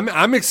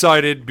 I'm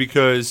excited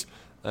because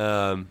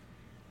I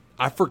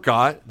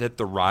forgot that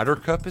the Ryder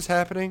Cup is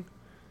happening.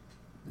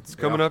 It's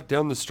coming up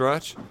down the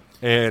stretch,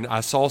 and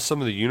I saw some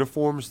of the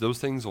uniforms. Those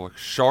things look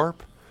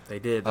sharp. They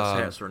did. Those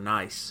hats were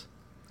nice.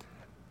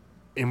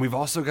 And we've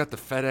also got the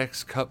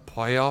FedEx Cup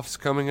playoffs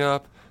coming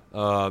up.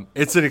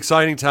 It's an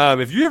exciting time.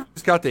 If you ever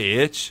just got the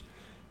itch,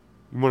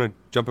 you want to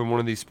jump in one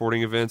of these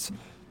sporting events,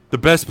 the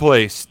best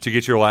place to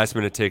get your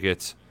last-minute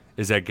tickets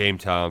is at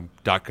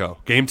GameTime.co.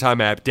 GameTime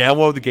app.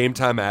 Download the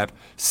GameTime app.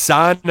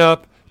 Sign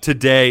up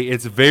today.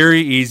 It's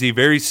very easy,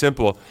 very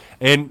simple.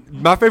 And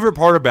my favorite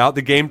part about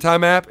the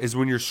GameTime app is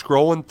when you're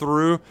scrolling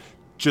through,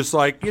 just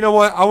like, you know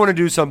what, I want to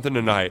do something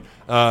tonight.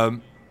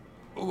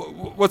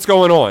 What's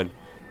going on?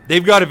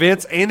 They've got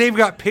events, and they've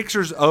got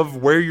pictures of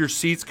where your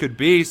seats could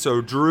be.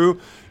 So, Drew,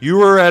 you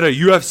were at a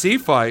UFC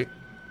fight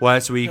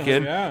last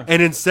weekend,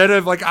 and instead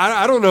of, like,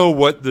 I don't know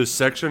what the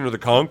section or the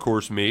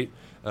concourse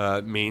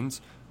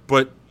means,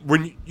 but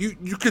when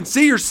you can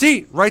see your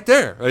seat right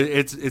there.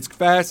 It's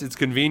fast, it's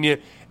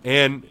convenient,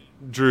 and,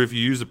 Drew, if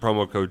you use the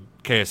promo code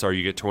KSR,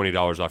 you get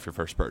 $20 off your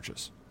first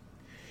purchase.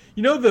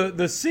 You know,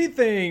 the seat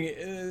thing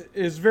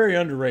is very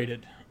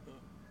underrated.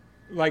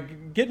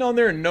 Like, getting on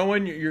there and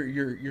knowing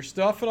your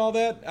stuff and all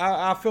that,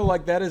 I feel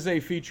like that is a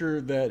feature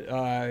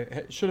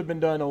that should have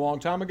been done a long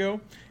time ago,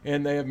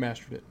 and they have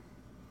mastered it.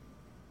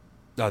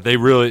 They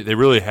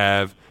really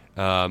have.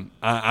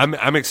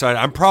 I'm excited.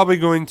 I'm probably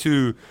going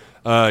to.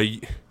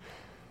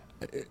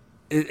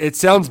 It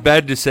sounds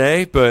bad to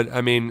say, but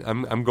I mean,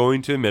 I'm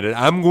going to admit it.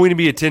 I'm going to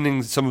be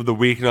attending some of the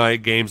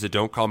weeknight games that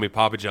don't call me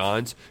Papa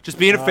John's. Just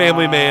being a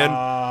family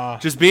man.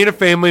 Just being a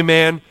family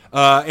man,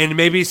 and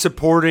maybe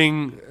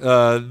supporting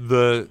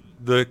the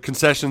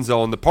concessions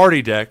on the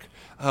party deck.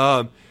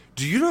 Do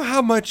you know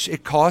how much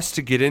it costs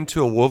to get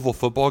into a Louisville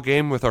football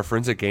game with our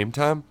friends at Game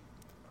Time?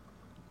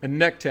 A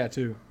neck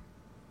tattoo.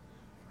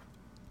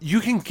 You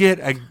can get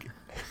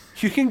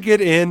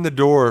in the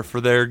door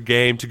for their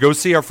game to go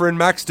see our friend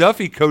Max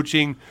Duffy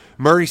coaching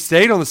Murray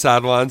State on the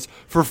sidelines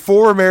for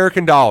 $4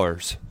 American.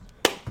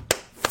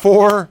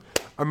 $4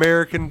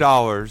 American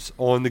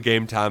on the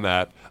Game Time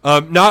app.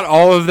 Not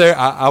all of their,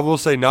 I will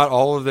say, not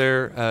all of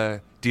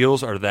their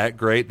deals are that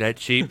great, that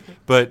cheap.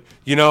 But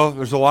you know,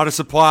 there's a lot of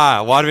supply,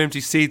 a lot of empty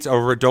seats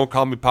over at Don't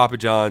Call Me Papa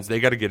John's. They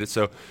got to get it.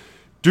 So,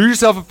 do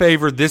yourself a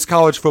favor this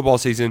college football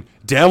season.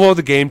 Download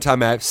the Game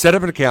Time app, set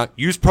up an account,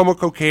 use promo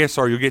code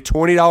KSR. You'll get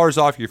 $20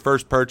 off your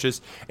first purchase.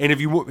 And if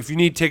you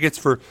need tickets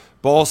for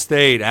Ball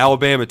State,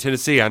 Alabama,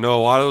 Tennessee, I know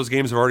a lot of those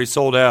games have already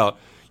sold out.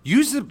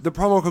 Use the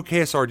promo code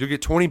KSR. You'll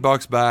get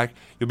 $20 back.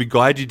 You'll be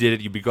glad you did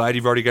it. You'll be glad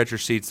you've already got your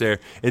seats there.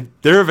 And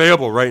they're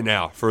available right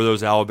now for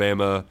those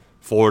Alabama,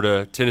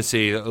 Florida,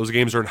 Tennessee. Those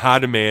games are in high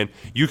demand.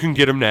 You can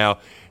get them now.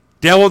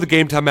 Download the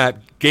Game Time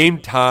app,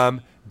 gametime.co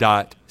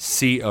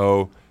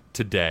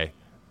today.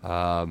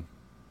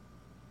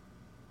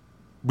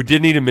 We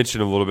did need to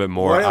mention a little bit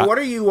more. What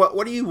are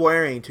you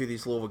wearing to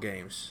these Louisville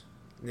games,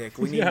 Nick?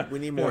 We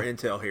need more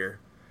intel here.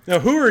 Now,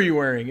 who are you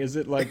wearing? Is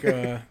it like?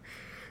 Are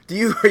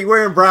you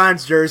wearing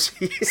Brian's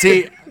jersey?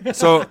 See,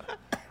 so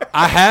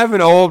I have an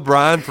old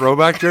Brian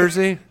throwback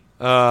jersey.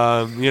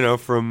 From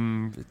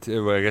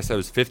I guess that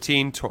was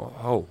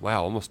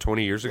almost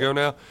 20 years ago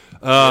now.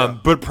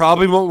 But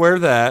probably won't wear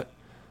that.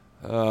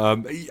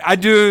 I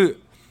do.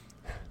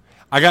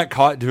 I got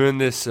caught doing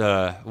this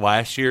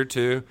last year,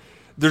 too.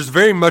 There's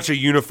very much a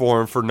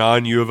uniform for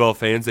non-U of L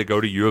fans that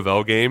go to U of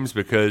L games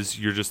because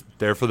you're just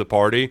there for the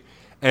party.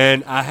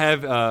 And I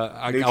have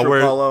I'll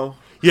wear polo.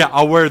 Yeah,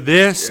 I'll wear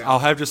this. Yeah. I'll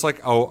have just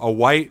like a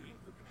white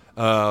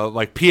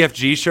like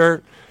PFG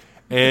shirt.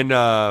 And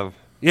that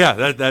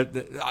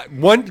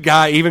one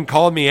guy even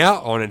called me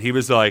out on it. He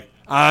was like,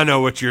 "I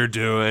know what you're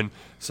doing."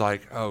 It's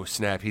like, oh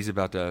snap, he's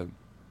about to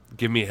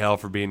give me hell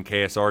for being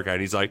KSR guy.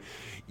 And he's like,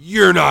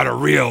 "You're not a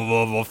real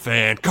Louisville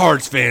fan.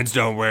 Cards fans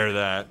don't wear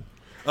that."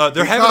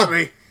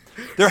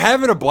 They're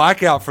having a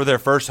blackout for their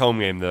first home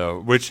game though,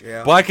 which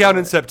blackout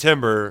in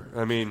September.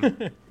 I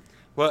mean,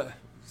 what?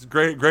 It's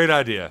great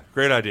idea.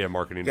 Great idea,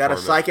 marketing. Got to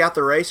psych out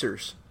the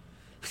racers.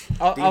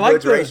 I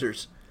like the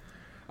racers.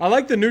 I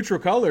like the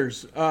neutral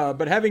colors,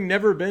 but having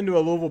never been to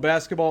a Louisville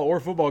basketball or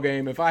football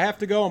game, if I have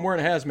to go, I'm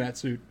wearing a hazmat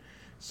suit.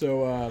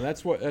 So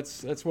that's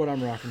what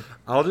I'm rocking.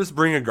 I'll just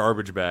bring a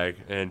garbage bag,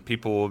 and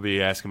people will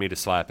be asking me to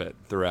slap it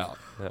throughout.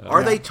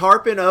 Are they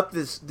tarping up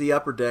the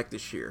upper deck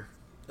this year,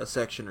 a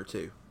section or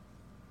two?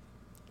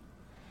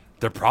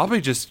 They're probably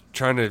just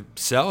trying to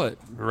sell it,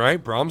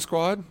 right? Brom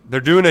Squad?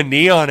 They're doing a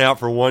neon out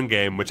for one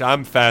game, which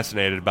I'm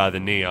fascinated by the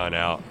neon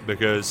out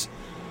because,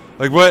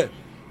 like, what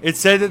it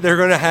said that they're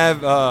going to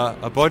have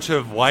a bunch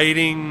of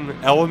lighting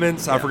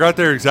elements. I forgot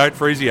their exact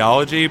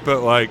phraseology,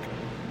 but like,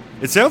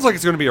 it sounds like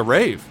it's going to be a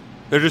rave.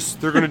 They're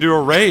going to do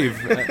a rave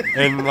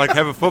and like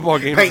have a football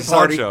game as a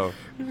slide show.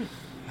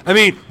 I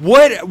mean,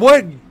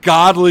 what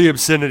godly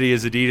obscenity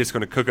is Adidas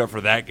going to cook up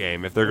for that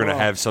game if they're going to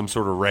have some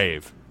sort of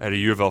rave at a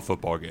U of L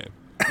football game?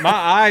 My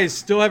eyes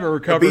still haven't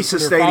recovered from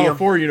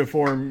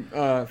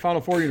their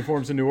Final Four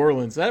uniforms in New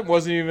Orleans. That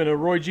wasn't even a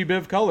Roy G.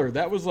 Biv color.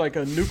 That was like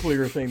a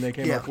nuclear thing they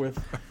came up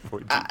with.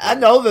 I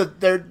know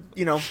that they're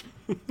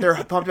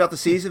pumped about the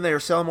season. They are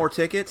selling more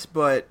tickets,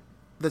 but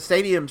the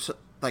stadium's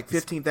like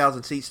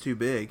 15,000 seats too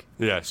big.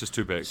 Yeah, it's just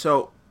too big.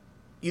 So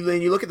you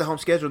look at the home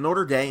schedule,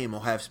 Notre Dame will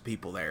have some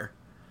people there.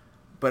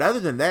 But other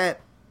than that,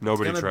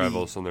 nobody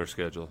travels on their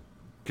schedule.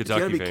 Kentucky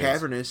it's going to be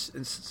cavernous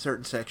in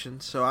certain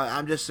sections. So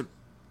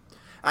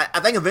I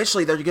think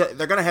eventually they're going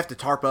to have to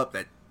tarp up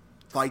that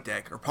flight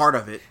deck or part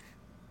of it,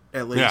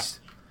 at least.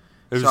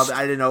 Yeah. So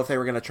I didn't know if they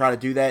were going to try to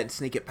do that and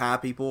sneak it by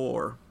people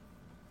or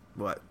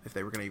what, if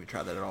they were going to even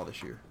try that at all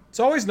this year. It's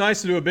always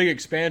nice to do a big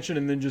expansion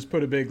and then just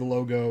put a big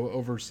logo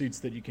over seats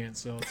that you can't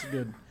sell.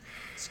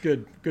 It's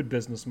good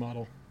business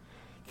model.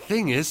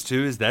 Thing is,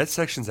 too, is that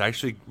section's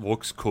actually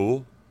looks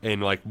cool.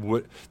 And, like,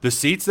 what the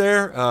seats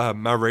there,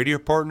 my radio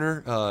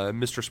partner,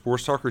 Mr.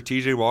 Sports Talker,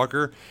 TJ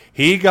Walker,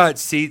 he got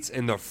seats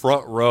in the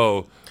front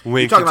row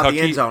when You're talking about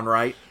the end zone,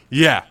 right?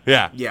 Yeah.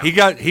 He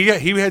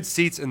had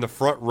seats in the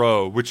front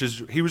row,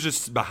 he was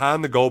just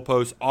behind the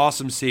goalpost,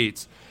 awesome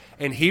seats.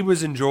 And he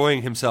was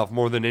enjoying himself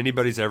more than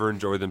anybody's ever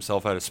enjoyed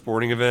themselves at a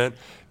sporting event.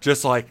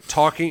 Just, like,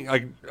 talking,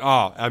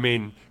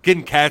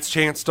 getting Cats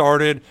Chant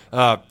started.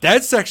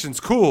 That section's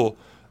cool.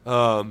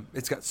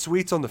 It's got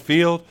suites on the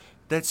field.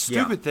 That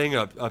stupid thing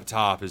up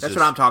top is That's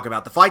what I'm talking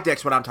about. The flight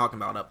deck's what I'm talking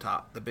about up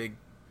top. The big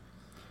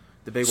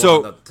one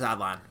on the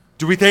sideline.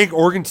 Do we think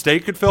Oregon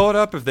State could fill it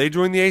up if they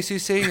join the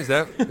ACC? Is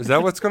that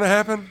what's going to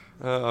happen?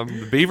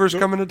 The Beavers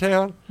coming to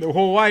town? The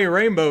Hawaii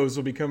Rainbows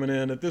will be coming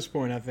in at this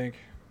point, I think.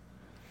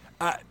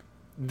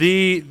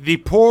 The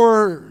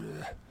poor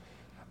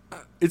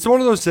 – it's one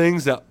of those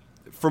things that,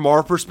 from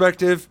our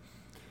perspective,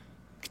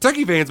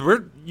 Kentucky fans,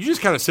 you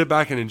just kind of sit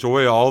back and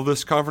enjoy all of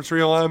this conference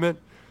realignment.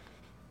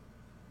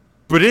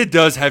 But it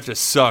does have to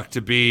suck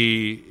to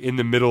be in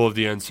the middle of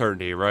the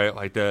uncertainty, right?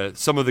 Like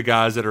some of the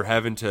guys that are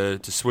having to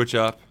switch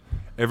up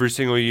every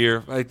single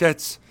year. Like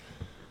that's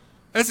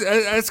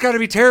got to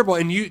be terrible.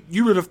 And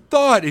you would have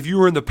thought if you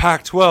were in the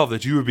Pac-12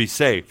 that you would be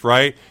safe,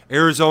 right?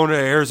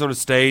 Arizona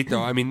State.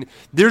 I mean,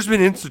 there's been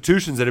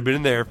institutions that have been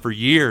in there for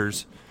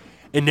years,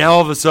 and now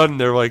all of a sudden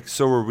they're like,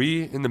 so are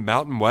we in the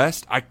Mountain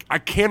West? I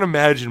can't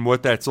imagine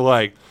what that's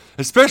like,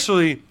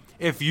 especially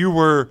if you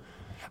were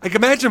like,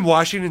 imagine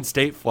Washington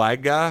State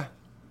flag guy,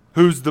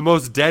 who's the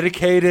most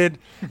dedicated.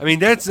 I mean,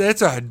 that's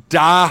a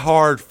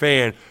diehard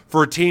fan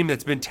for a team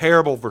that's been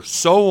terrible for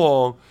so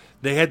long.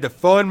 They had the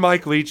fun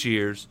Mike Leach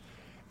years,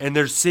 and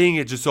they're seeing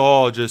it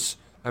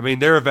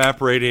they're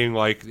evaporating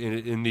like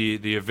in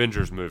the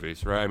Avengers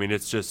movies, right? I mean,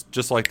 it's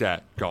just like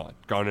that, gone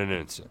in an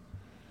instant.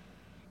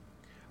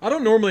 I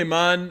don't normally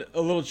mind a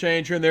little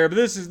change here and there, but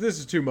this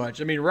is too much.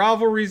 I mean,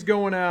 rivalries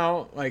going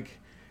out, like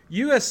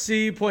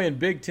USC playing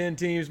Big Ten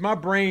teams. My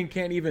brain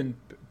can't even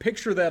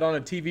picture that on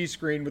a TV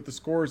screen with the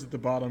scores at the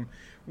bottom.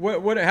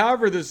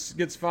 However this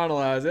gets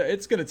finalized,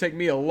 it's going to take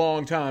me a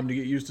long time to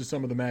get used to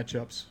some of the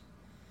matchups.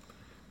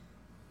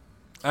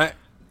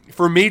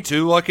 For me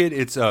too,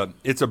 it's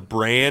a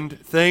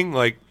brand thing.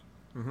 Like,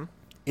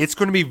 It's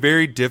going to be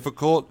very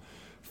difficult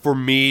for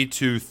me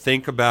to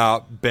think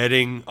about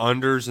betting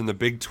unders in the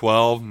Big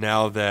 12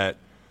 now that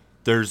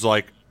there's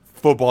like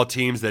football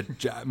teams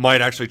that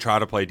might actually try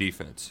to play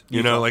defense.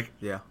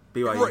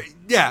 BYU.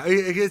 Yeah,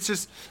 it's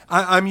just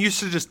I'm used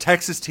to just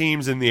Texas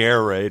teams in the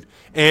air raid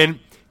and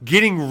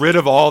getting rid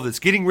of all this,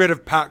 getting rid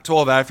of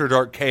Pac-12 after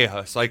dark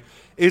chaos. Like,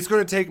 it's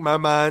going to take my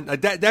mind.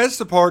 That's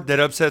the part that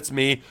upsets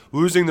me.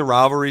 Losing the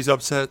rivalries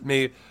upset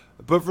me,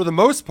 but for the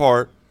most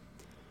part,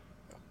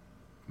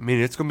 I mean,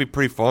 it's going to be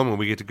pretty fun when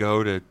we get to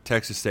go to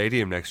Texas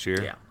Stadium next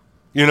year.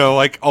 Yeah,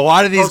 like a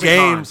lot of these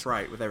games,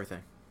 right, with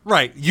everything.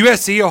 Right,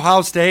 USC,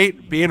 Ohio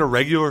State being a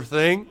regular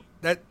thing.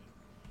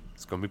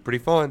 It's going to be pretty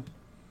fun.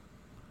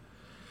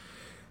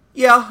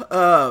 Yeah,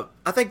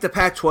 I think the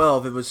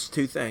Pac-12, it was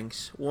two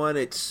things. One,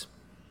 it's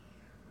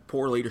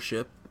poor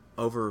leadership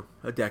over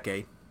a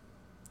decade.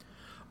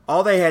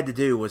 All they had to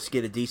do was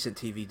get a decent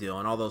TV deal,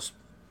 and all those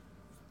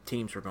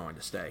teams were going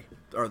to stay,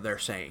 or they're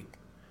saying.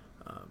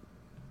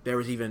 They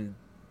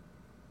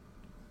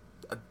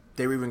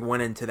even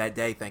went into that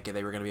day thinking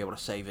they were going to be able to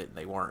save it, and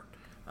they weren't,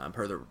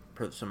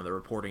 per some of the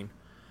reporting.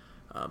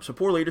 So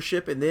poor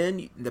leadership, and then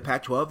in the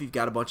Pac-12, you've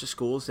got a bunch of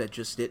schools that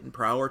just didn't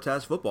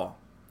prioritize football.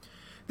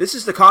 This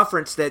is the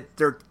conference that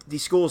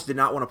these schools did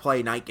not want to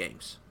play night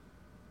games.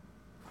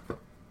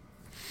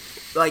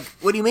 Like,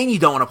 what do you mean you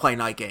don't want to play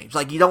night games?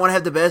 Like, you don't want to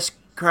have the best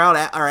crowd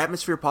or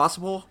atmosphere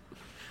possible?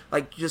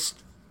 Like, it's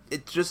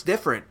just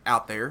different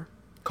out there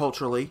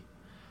culturally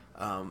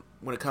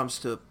when it comes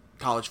to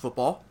college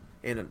football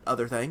and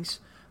other things.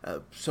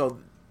 So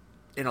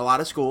in a lot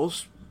of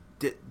schools,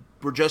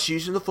 we're just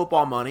using the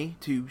football money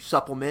to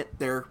supplement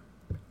their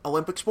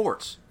Olympic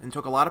sports and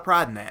took a lot of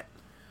pride in that.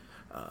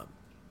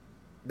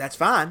 That's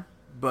fine,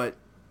 but,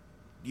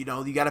 you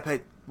got to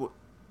pay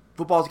 –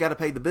 football's got to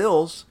pay the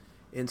bills.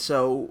 And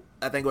so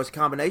I think it was a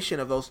combination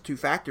of those two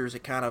factors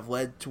that kind of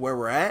led to where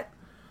we're at.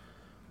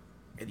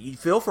 And you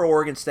feel for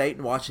Oregon State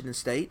and Washington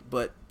State,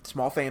 but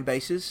small fan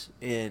bases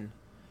in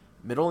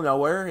middle of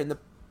nowhere in the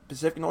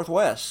Pacific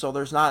Northwest. So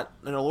there's not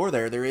an allure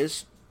there. There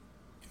is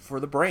for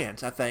the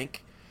brands, I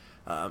think.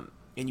 And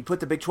you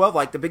put the Big 12,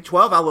 like the Big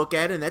 12 I look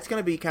at, and that's going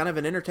to be kind of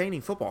an entertaining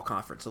football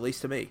conference, at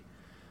least to me.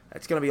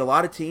 It's going to be a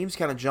lot of teams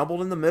kind of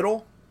jumbled in the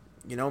middle.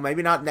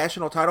 Maybe not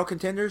national title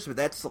contenders, but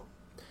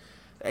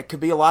it could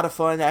be a lot of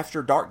fun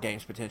after dark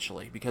games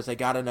potentially because they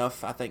got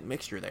enough, I think,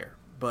 mixture there.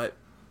 But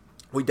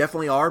we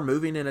definitely are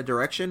moving in a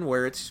direction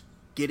where it's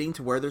getting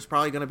to where there's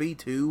probably going to be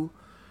two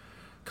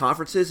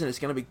conferences, and it's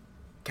going to be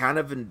kind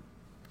of an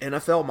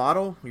NFL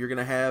model. You're going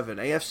to have an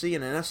AFC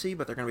and an NFC,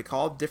 but they're going to be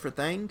called different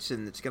things,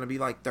 and it's going to be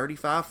like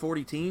 35,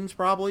 40 teams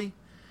probably.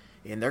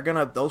 And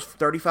those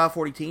 35,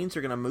 40 teams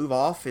are going to move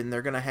off, and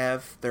they're going to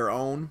have their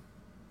own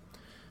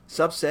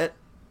subset,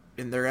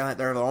 and they're going to have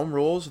their own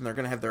rules, and they're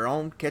going to have their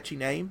own catchy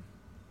name.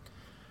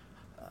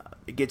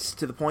 It gets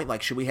to the point,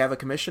 like, should we have a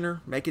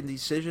commissioner making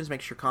these decisions,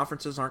 make sure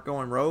conferences aren't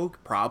going rogue?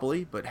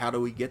 Probably, but how do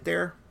we get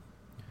there?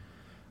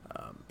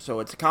 So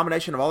it's a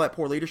combination of all that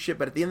poor leadership,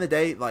 but at the end of the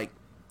day, like,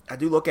 I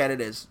do look at it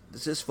as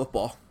this is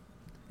football,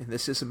 and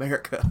this is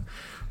America.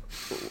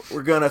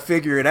 We're going to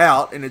figure it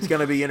out, and it's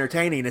going to be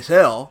entertaining as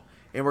hell,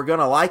 and we're going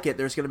to like it.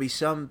 There's going to be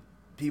some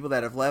people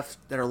that are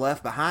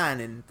left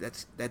behind, and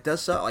that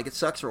does suck. Like, it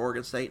sucks for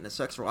Oregon State, and it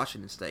sucks for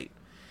Washington State.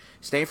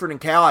 Stanford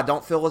and Cal, I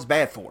don't feel as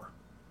bad for.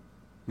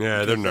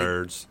 Yeah, they're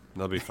nerds.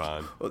 They'll be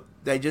fine.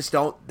 They just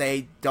don't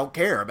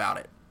care about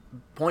it,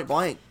 point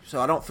blank. So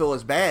I don't feel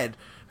as bad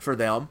for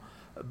them,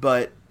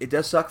 but it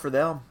does suck for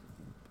them.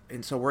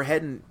 And so we're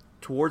heading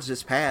towards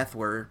this path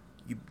where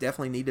you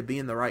definitely need to be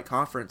in the right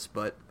conference,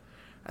 but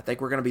I think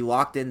we're going to be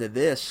locked into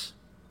this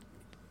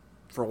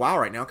for a while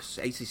right now because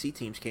ACC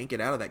teams can't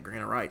get out of that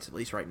grant of rights, at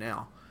least right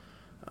now.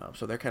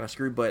 So they're kind of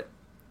screwed. But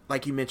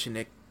like you mentioned,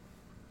 Nick,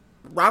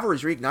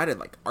 rivalries reignited,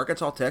 like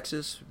Arkansas,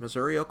 Texas,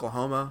 Missouri,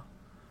 Oklahoma,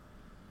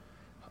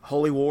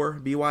 Holy War,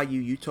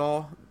 BYU,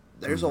 Utah.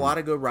 There's a lot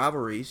of good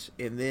rivalries.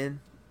 And then,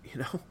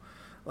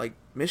 like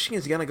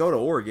Michigan's going to go to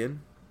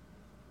Oregon,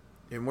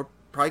 and we're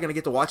probably going to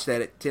get to watch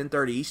that at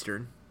 10:30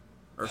 Eastern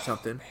or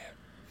something.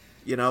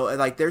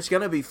 Like there's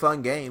going to be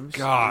fun games.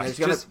 Gosh, that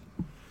sounds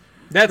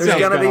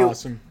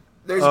awesome.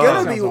 There's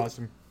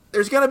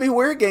going to be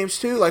weird games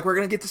too. Like we're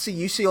going to get to see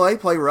UCLA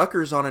play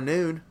Rutgers on a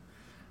noon.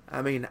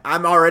 I mean,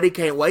 I'm already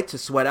can't wait to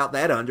sweat out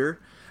that under.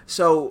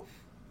 So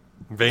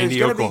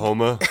Vandy,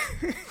 Oklahoma.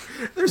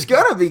 There's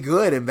going to be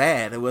good and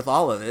bad with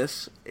all of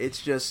this.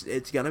 It's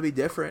going to be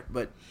different,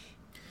 but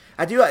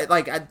I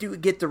do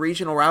get the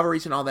regional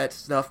rivalries and all that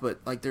stuff, but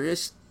like there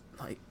is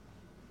like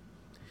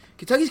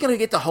Kentucky's going to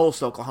get to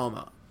host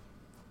Oklahoma.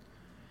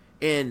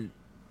 And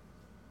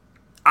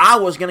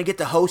Iowa's going to get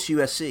to host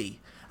USC.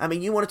 I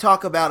mean, you want to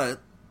talk about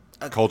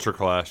a culture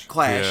clash.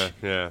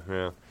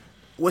 Yeah.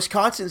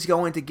 Wisconsin's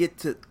going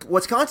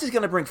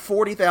to bring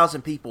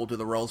 40,000 people to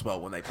the Rose Bowl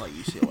when they play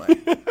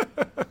UCLA.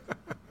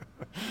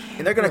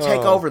 And they're going to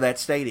take over that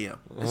stadium.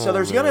 And so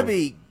there's going to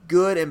be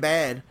good and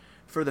bad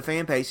for the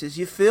fan bases.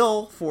 You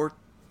feel for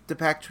the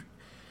Pac-12.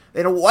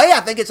 In a way, I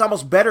think it's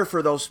almost better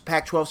for those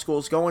Pac-12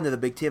 schools going to the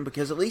Big Ten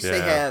because at least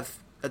they have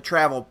a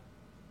travel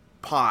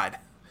pod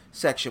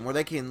section where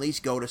they can at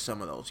least go to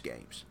some of those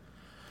games.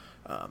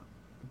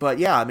 But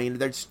yeah, I mean,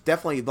 there's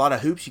definitely a lot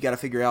of hoops you got to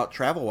figure out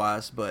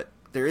travel-wise, but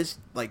there is,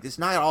 like, it's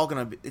not all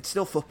going to be, it's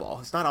still football.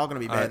 It's not all going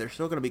to be bad. There's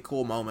still going to be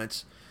cool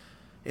moments,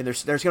 and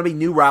there's going to be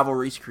new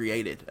rivalries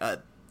created.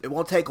 It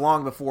won't take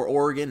long before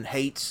Oregon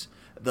hates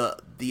the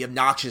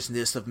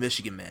obnoxiousness of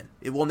Michigan men.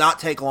 It will not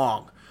take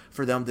long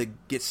for them to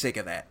get sick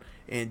of that.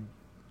 And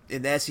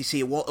in the SEC,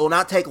 it will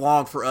not take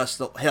long for us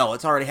to, hell,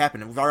 it's already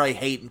happened. We've already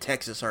hated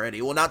Texas already.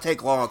 It will not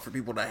take long for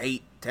people to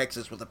hate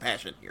Texas with a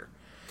passion here.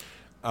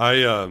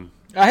 I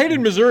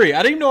hated Missouri.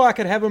 I didn't know I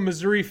could have a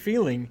Missouri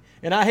feeling,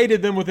 and I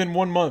hated them within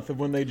 1 month of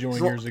when they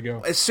joined years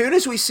ago. As soon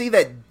as we see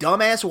that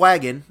dumbass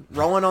wagon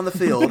rolling on the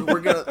field,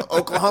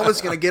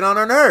 Oklahoma's gonna get on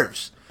our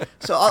nerves.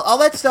 So all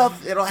that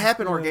stuff, it'll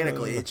happen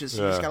organically. It's just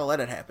you just gotta let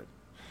it happen.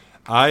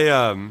 I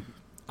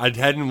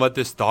hadn't let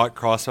this thought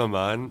cross my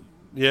mind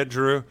yet,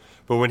 Drew.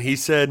 But when he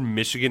said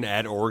Michigan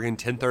at Oregon,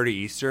 10:30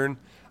 Eastern,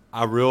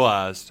 I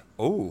realized,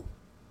 one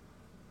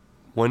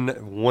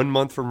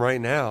month from right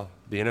now,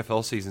 the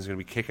NFL season is going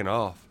to be kicking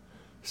off.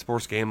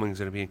 Sports gambling is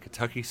going to be in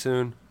Kentucky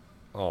soon.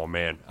 Oh,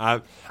 man.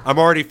 I'm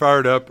already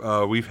fired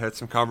up. We've had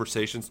some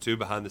conversations, too,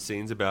 behind the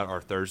scenes about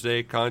our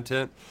Thursday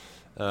content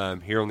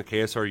here on the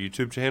KSR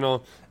YouTube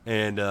channel.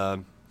 And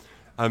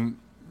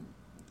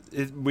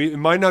it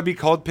might not be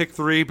called Pick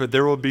 3, but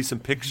there will be some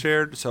picks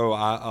shared. So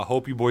I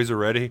hope you boys are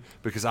ready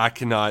because I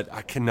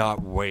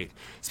cannot wait.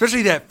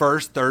 Especially that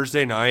first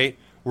Thursday night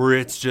where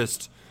it's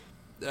just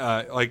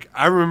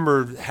I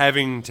remember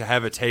having to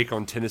have a take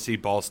on Tennessee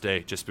Ball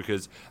State just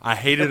because I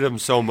hated them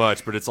so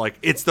much. But it's like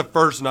it's the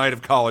first night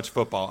of college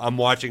football. I'm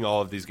watching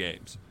all of these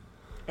games.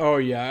 Oh,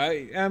 yeah.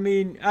 I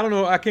mean, I don't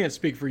know. I can't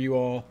speak for you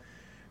all.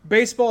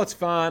 Baseball, it's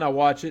fine. I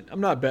watch it. I'm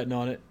not betting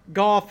on it.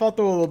 Golf, I'll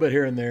throw a little bit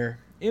here and there.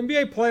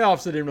 NBA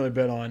playoffs, I didn't really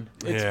bet on.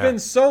 It's been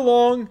so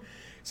long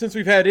since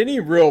we've had any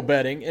real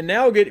betting, and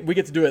now we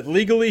get to do it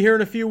legally here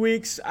in a few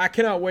weeks. I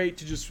cannot wait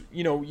to just,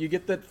 you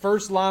get that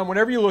first line.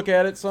 Whenever you look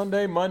at it,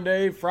 Sunday,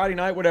 Monday, Friday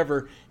night,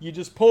 whatever, you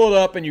just pull it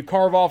up and you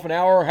carve off an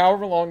hour or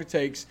however long it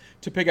takes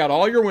to pick out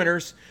all your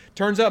winners.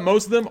 Turns out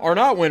most of them are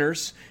not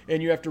winners,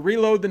 and you have to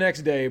reload the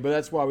next day, but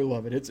that's why we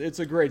love it. It's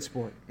a great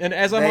sport. And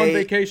as I'm on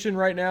vacation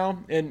right now,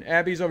 and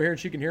Abby's over here and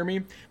she can hear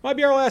me, might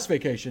be our last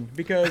vacation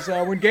because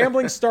when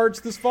gambling starts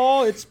this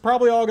fall, it's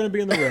probably all going to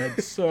be in the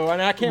reds. So,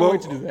 and I can't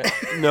wait to do that.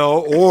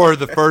 No, or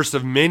the first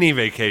of many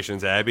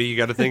vacations, Abby. You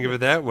got to think of it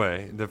that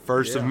way. The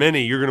first of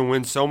many. You're going to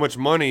win so much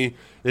money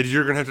that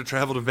you're going to have to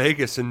travel to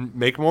Vegas and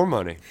make more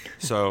money.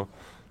 So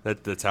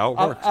that's how it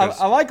works.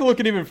 I like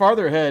looking even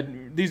farther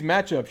ahead, these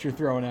matchups you're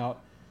throwing out.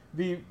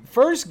 The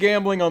first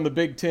gambling on the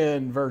Big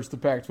Ten versus the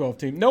Pac-12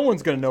 team, no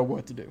one's going to know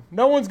what to do.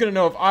 No one's going to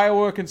know if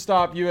Iowa can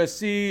stop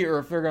USC or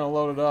if they're going to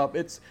load it up.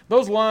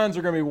 Those lines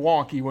are going to be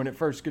wonky when it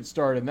first gets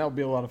started, and that will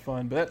be a lot of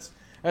fun. But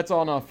that's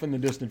all enough in the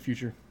distant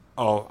future.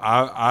 Oh,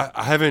 I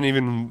haven't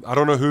even – I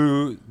don't know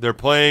who they're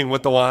playing,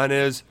 what the line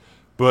is,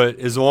 but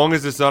as long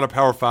as it's not a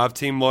Power 5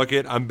 team like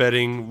it, I'm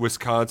betting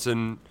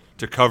Wisconsin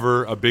to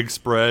cover a big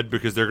spread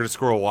because they're going to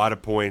score a lot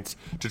of points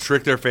to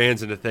trick their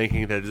fans into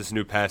thinking that this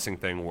new passing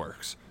thing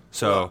works.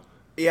 So,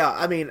 yeah,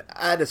 I mean,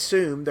 I'd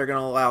assume they're going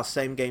to allow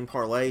same-game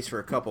parlays for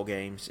a couple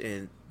games,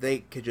 and they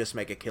could just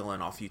make a killing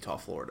off Utah,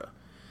 Florida,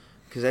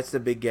 because that's the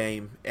big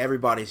game.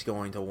 Everybody's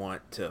going to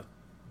want to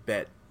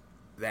bet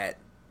that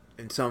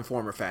in some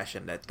form or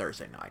fashion that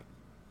Thursday night.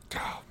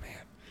 Oh, man.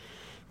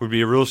 Would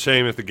be a real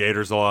shame if the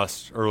Gators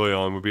lost early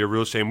on. Would be a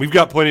real shame. We've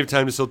got plenty of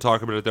time to still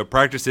talk about it, though.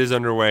 Practice is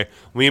underway.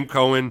 Liam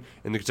Cohen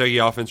and the Kentucky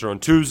offense are on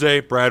Tuesday.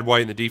 Brad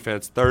White and the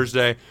defense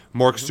Thursday.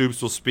 Mark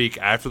Stoops will speak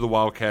after the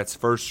Wildcats'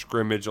 first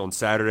scrimmage on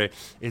Saturday.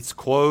 It's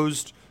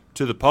closed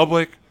to the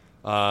public,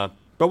 but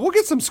we'll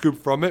get some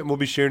scoop from it, and we'll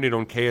be sharing it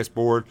on KS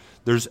Board.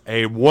 There's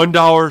a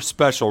 $1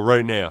 special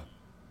right now.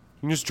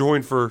 You can just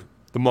join for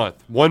the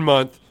month. 1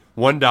 month,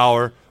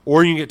 $1.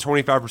 Or you can get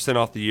 25%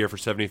 off the year for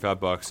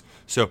 $75.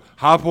 So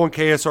hop on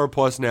KSR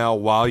Plus now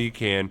while you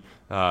can.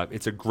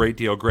 It's a great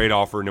deal, great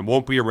offer, and it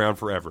won't be around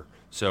forever.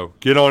 So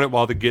get on it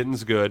while the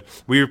getting's good.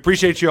 We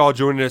appreciate you all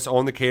joining us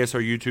on the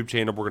KSR YouTube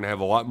channel. We're going to have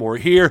a lot more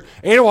here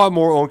and a lot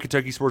more on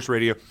Kentucky Sports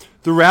Radio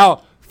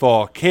throughout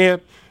fall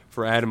camp.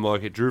 For Adam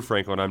Luckett, Drew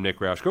Franklin, I'm Nick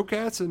Roush. Go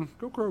Cats and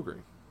go Crow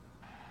Green.